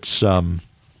again, it's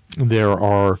there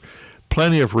are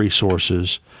plenty of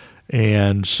resources,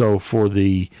 and so for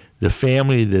the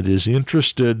family that is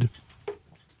interested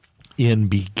in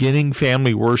beginning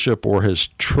family worship or has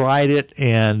tried it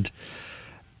and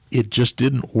it just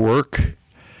didn't work,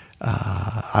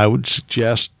 I would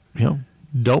suggest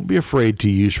don't be afraid to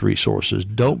use resources.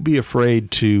 Don't be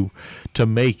afraid to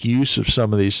make use of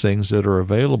some of these things that are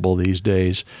available these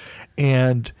days,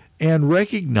 and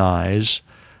recognize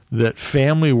that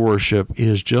family worship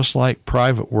is just like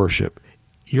private worship.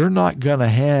 You're not going to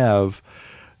have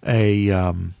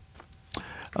a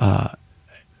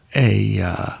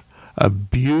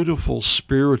beautiful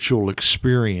spiritual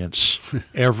experience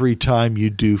every time you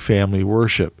do family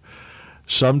worship.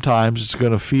 Sometimes it's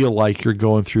going to feel like you're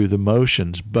going through the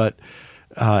motions, but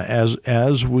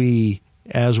as we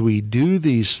do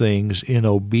these things in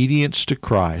obedience to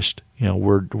Christ,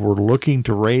 we're looking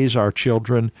to raise our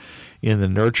children in the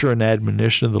nurture and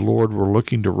admonition of the Lord. We're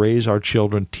looking to raise our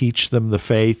children, teach them the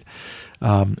faith.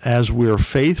 As we're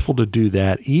faithful to do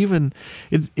that,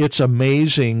 it's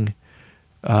amazing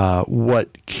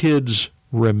what kids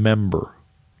remember.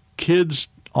 Kids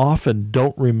often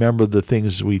don't remember the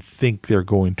things we think they're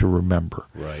going to remember.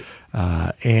 Right.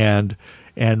 And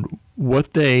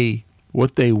what they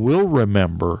will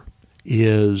remember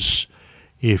is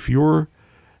if you're,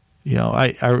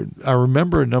 I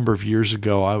remember a number of years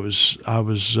ago I was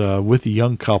with a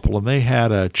young couple, and they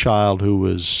had a child who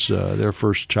was their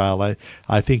first child.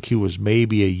 I think he was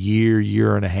maybe a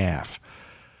year and a half.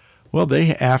 Well,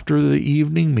 after the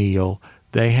evening meal,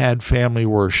 they had family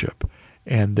worship,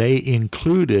 and they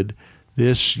included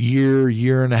this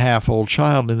year and a half old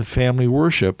child in the family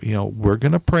worship. We're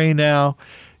going to pray now.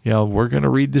 We're going to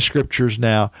read the scriptures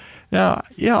now. Now,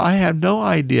 I have no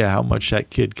idea how much that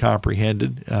kid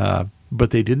comprehended,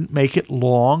 but they didn't make it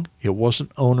long. It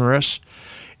wasn't onerous.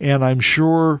 And I'm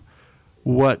sure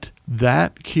what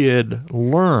that kid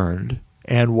learned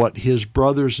and what his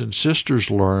brothers and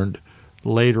sisters learned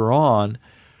later on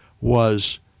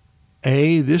was,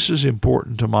 A, this is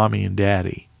important to Mommy and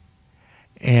Daddy,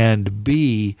 and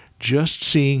B, just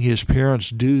seeing his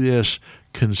parents do this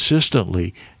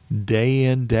consistently, day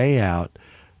in, day out,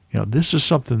 this is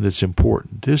something that's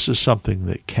important. This is something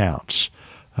that counts.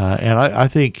 And I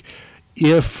think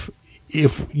if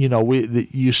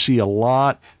you see a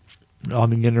lot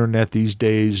on the internet these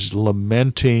days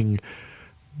lamenting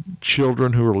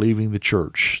children who are leaving the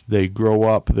church. They grow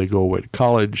up, they go away to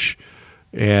college,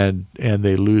 and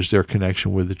they lose their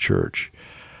connection with the church.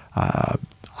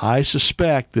 I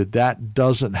suspect that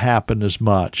doesn't happen as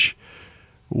much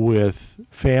with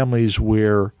families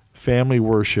where family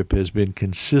worship has been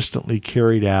consistently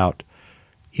carried out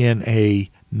in a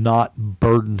not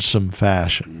burdensome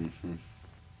fashion.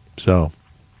 So,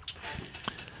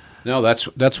 No,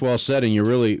 that's well said, and you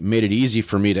really made it easy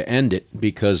for me to end it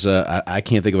because I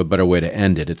can't think of a better way to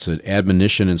end it. It's an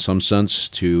admonition in some sense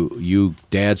to you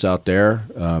dads out there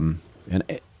and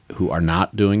who are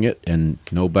not doing it and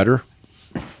know better,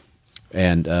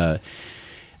 and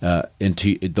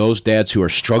to those dads who are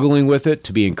struggling with it,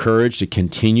 to be encouraged to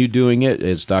continue doing it.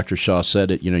 As Dr. Shaw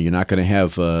said, you're not going to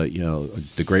have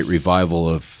the great revival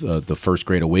of the First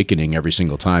Great Awakening every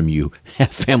single time you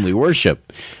have family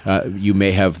worship. You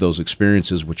may have those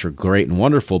experiences which are great and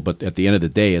wonderful, but at the end of the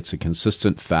day, it's a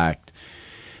consistent fact,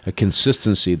 a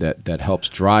consistency that helps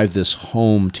drive this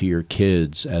home to your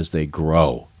kids as they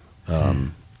grow.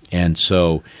 And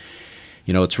so,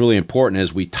 it's really important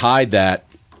as we tied that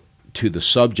to the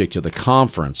subject of the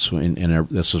conference, and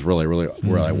this is really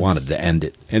where I wanted to end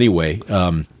it. Anyway,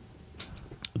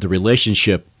 the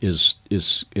relationship is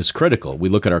critical. We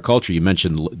look at our culture. You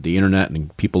mentioned the internet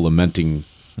and people lamenting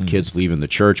kids leaving the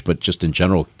church, but just in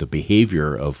general, the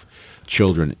behavior of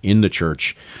children in the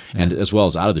church and as well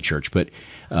as out of the church. But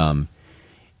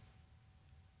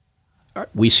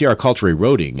we see our culture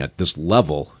eroding at this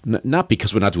level, not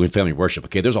because we're not doing family worship.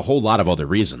 Okay, there's a whole lot of other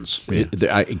reasons.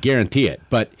 Yeah. I guarantee it.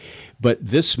 But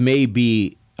this may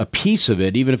be a piece of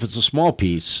it, even if it's a small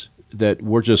piece, that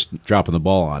we're just dropping the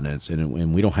ball on,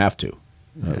 and we don't have to.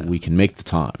 We can make the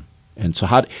time. And so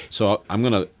I'm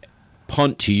going to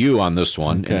punt to you on this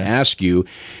one and ask you,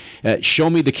 show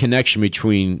me the connection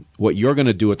between what you're going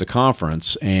to do at the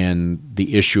conference and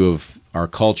the issue of our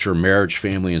culture, marriage,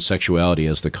 family, and sexuality,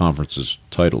 as the conference is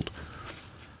titled.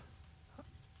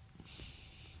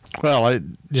 Well,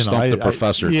 Stump the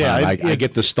professor. Yeah, I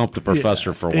get to stump the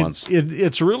professor for once.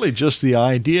 It's really just the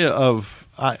idea of,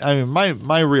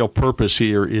 my real purpose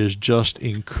here is just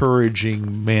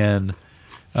encouraging men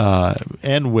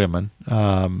and women.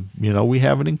 We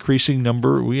have an increasing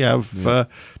number. We have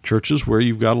churches where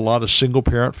you've got a lot of single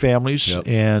parent families,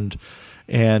 and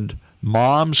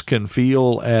moms can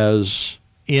feel as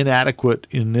inadequate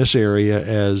in this area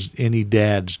as any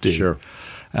dads do. Sure.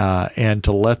 And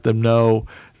to let them know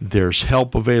there's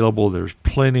help available, there's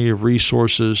plenty of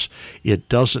resources. It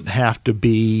doesn't have to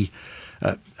be.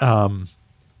 A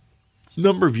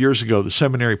number of years ago, the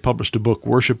seminary published a book,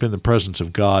 Worship in the Presence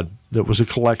of God, that was a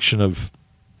collection of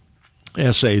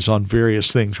essays on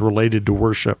various things related to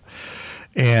worship.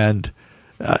 And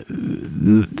a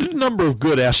number of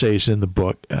good essays in the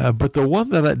book, but the one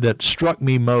that struck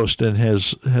me most and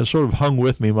has sort of hung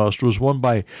with me most was one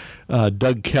by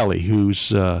Doug Kelly, who's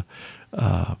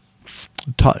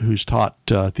taught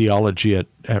theology at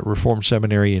Reformed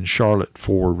Seminary in Charlotte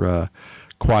for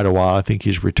quite a while. I think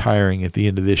he's retiring at the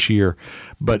end of this year,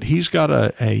 but he's got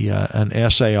an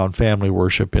essay on family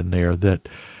worship in there that,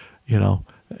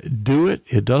 do it.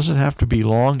 It doesn't have to be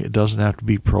long. It doesn't have to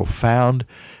be profound.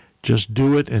 Just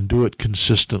do it and do it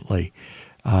consistently.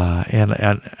 And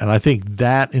I think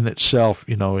that in itself,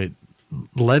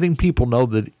 letting people know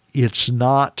that it's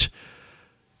not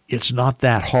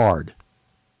that hard.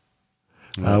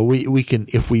 We can,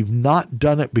 if we've not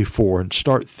done it before and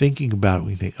start thinking about it,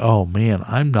 we think, oh man,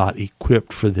 I'm not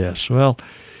equipped for this. Well,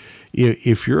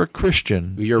 if you're a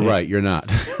Christian, you're right. You're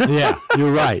not. Yeah,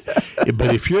 you're right.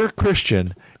 But if you're a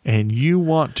Christian and you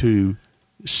want to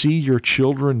see your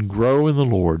children grow in the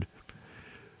Lord,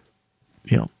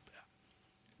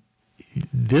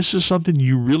 this is something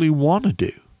you really want to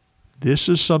do. This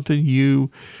is something you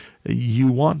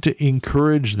want to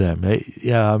encourage them.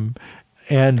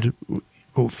 And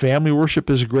family worship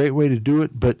is a great way to do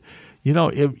it. But,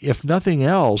 if nothing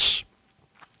else,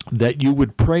 that you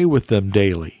would pray with them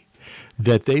daily,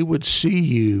 that they would see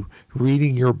you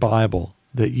reading your Bible,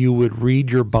 that you would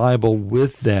read your Bible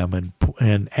with them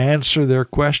and answer their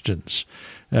questions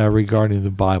regarding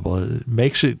the Bible. It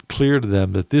makes it clear to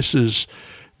them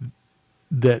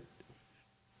that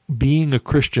being a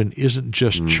Christian isn't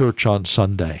just church on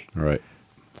Sunday. Right.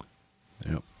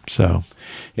 Yep. So,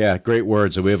 yeah, great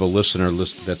words. And we have a listener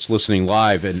that's listening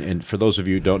live. And for those of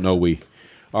you who don't know, we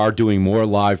are doing more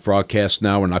live broadcasts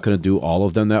now. We're not going to do all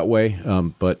of them that way,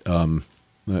 but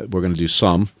we're going to do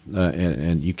some,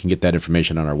 and you can get that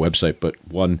information on our website. But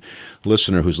one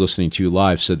listener who's listening to you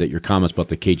live said that your comments about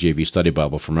the KJV Study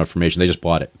Bible from Reformation, they just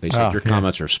bought it. They said your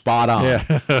comments are spot on.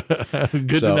 Yeah.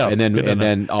 Good to know. And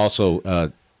then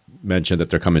also mentioned that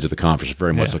they're coming to the conference.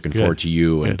 Very much looking forward to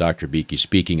you and Dr. Beeke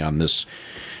speaking on this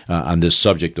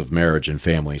subject of marriage and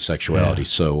family sexuality. Yeah.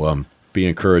 So be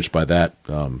encouraged by that.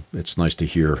 It's nice to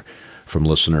hear from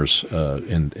listeners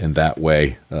in that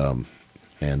way.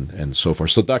 And so forth.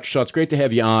 So, Dr. Shaw, it's great to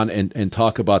have you on and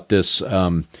talk about this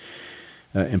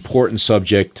important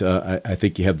subject. I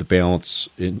think you have the balance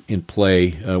in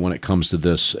play when it comes to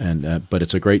this, but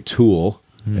it's a great tool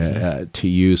to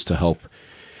use to help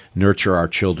nurture our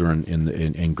children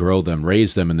and grow them,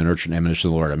 raise them in the nurture and admonition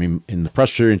of the Lord. I mean, in the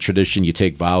Presbyterian tradition, you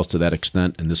take vows to that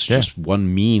extent, and this is just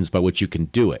one means by which you can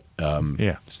do it.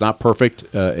 It's not perfect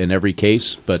in every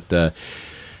case, but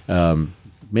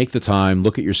make the time,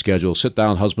 look at your schedule, sit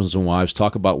down, husbands and wives,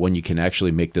 talk about when you can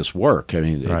actually make this work. I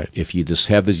mean, if you just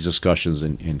have these discussions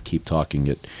and keep talking,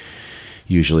 it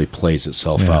usually plays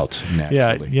itself out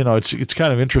naturally. Yeah, it's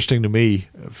kind of interesting to me.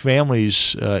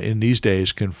 Families in these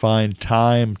days can find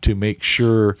time to make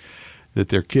sure that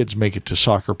their kids make it to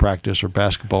soccer practice or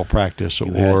basketball practice,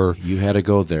 you had to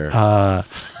go there.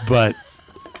 But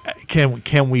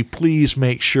can we please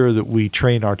make sure that we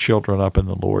train our children up in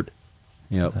the Lord?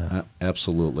 Yeah,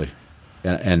 absolutely.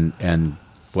 And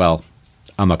well,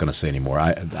 I'm not going to say anymore.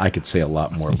 I could say a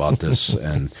lot more about this,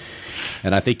 and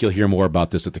I think you'll hear more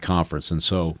about this at the conference. And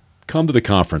so come to the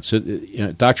conference.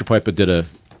 Dr. Pipa did a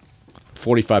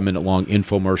 45-minute long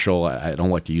infomercial. I don't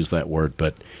like to use that word,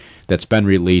 but that's been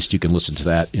released. You can listen to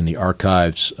that in the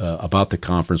archives about the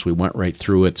conference. We went right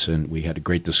through it, and we had a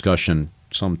great discussion,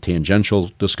 some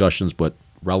tangential discussions, but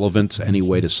relevant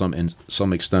anyway to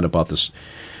some extent about this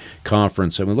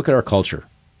conference. I mean, look at our culture.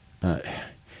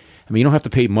 I mean, you don't have to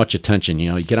pay much attention.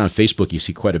 You get on Facebook, you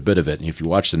see quite a bit of it. And if you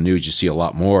watch the news, you see a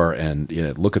lot more. And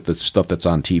look at the stuff that's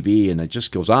on TV, and it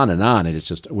just goes on. And it's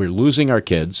just, we're losing our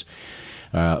kids.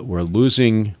 We're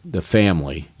losing the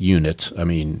family unit. I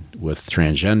mean, with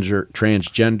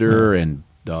transgender and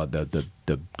the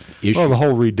issue. Well, the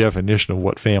whole redefinition of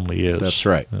what family is. That's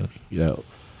right.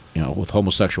 With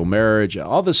homosexual marriage,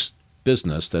 all this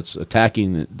business that's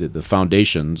attacking the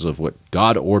foundations of what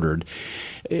God ordered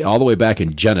all the way back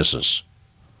in Genesis.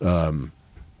 Are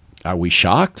we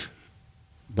shocked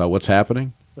about what's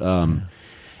happening? And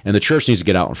the church needs to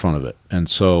get out in front of it. And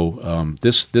so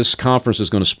this conference is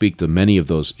going to speak to many of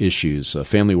those issues,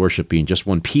 family worship being just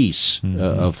one piece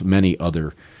of many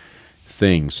other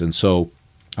things. And so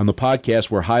on the podcast,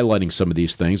 we're highlighting some of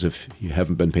these things. If you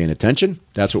haven't been paying attention,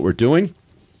 that's what we're doing.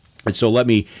 And so let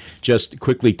me just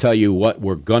quickly tell you what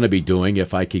we're going to be doing,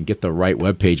 if I can get the right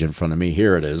webpage in front of me.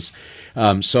 Here it is.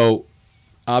 So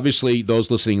obviously those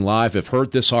listening live have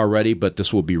heard this already, but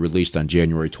this will be released on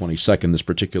January 22nd, this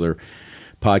particular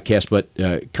podcast.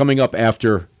 But coming up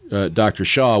after Dr.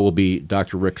 Shaw will be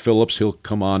Dr. Rick Phillips. He'll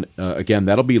come on again.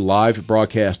 That'll be live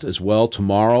broadcast as well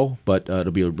tomorrow, but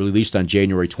it'll be released on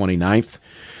January 29th.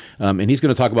 And he's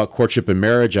going to talk about courtship and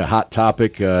marriage, a hot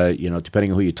topic.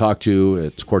 Depending on who you talk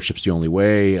to, courtship's the only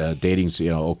way. Dating's,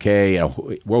 okay.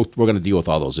 We're going to deal with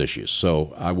all those issues.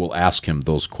 So I will ask him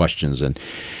those questions. And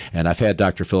I've had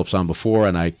Dr. Phillips on before,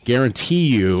 and I guarantee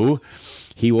you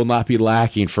he will not be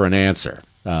lacking for an answer.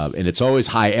 And it's always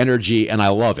high energy, and I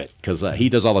love it because he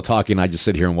does all the talking. I just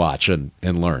sit here and watch and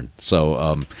learn.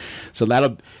 So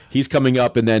he's coming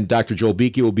up, and then Dr. Joel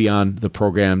Beakey will be on the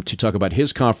program to talk about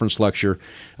his conference lecture,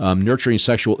 Nurturing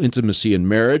Sexual Intimacy in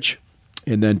Marriage.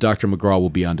 And then Dr. McGraw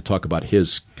will be on to talk about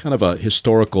his kind of a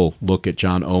historical look at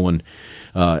John Owen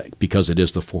because it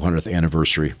is the 400th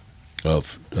anniversary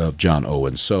of John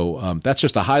Owen. So that's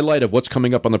just a highlight of what's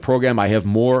coming up on the program. I have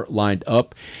more lined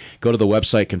up. Go to the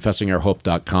website,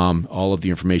 confessingourhope.com. All of the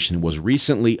information was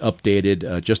recently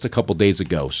updated just a couple days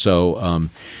ago. So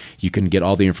you can get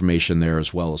all the information there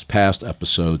as well as past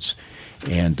episodes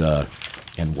and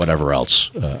whatever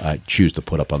else I choose to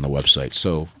put up on the website.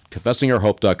 So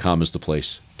confessingourhope.com is the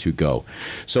place to go.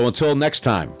 So until next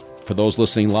time, for those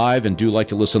listening live and do like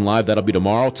to listen live, that'll be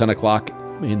tomorrow, 10 o'clock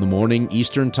in the morning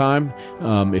Eastern time.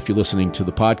 If you're listening to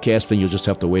the podcast, then you'll just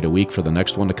have to wait a week for the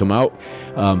next one to come out.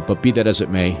 But be that as it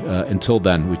may, until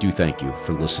then, we do thank you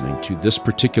for listening to this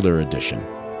particular edition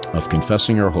of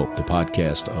Confessing Our Hope, the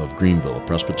podcast of Greenville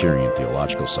Presbyterian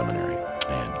Theological Seminary.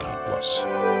 And God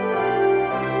bless.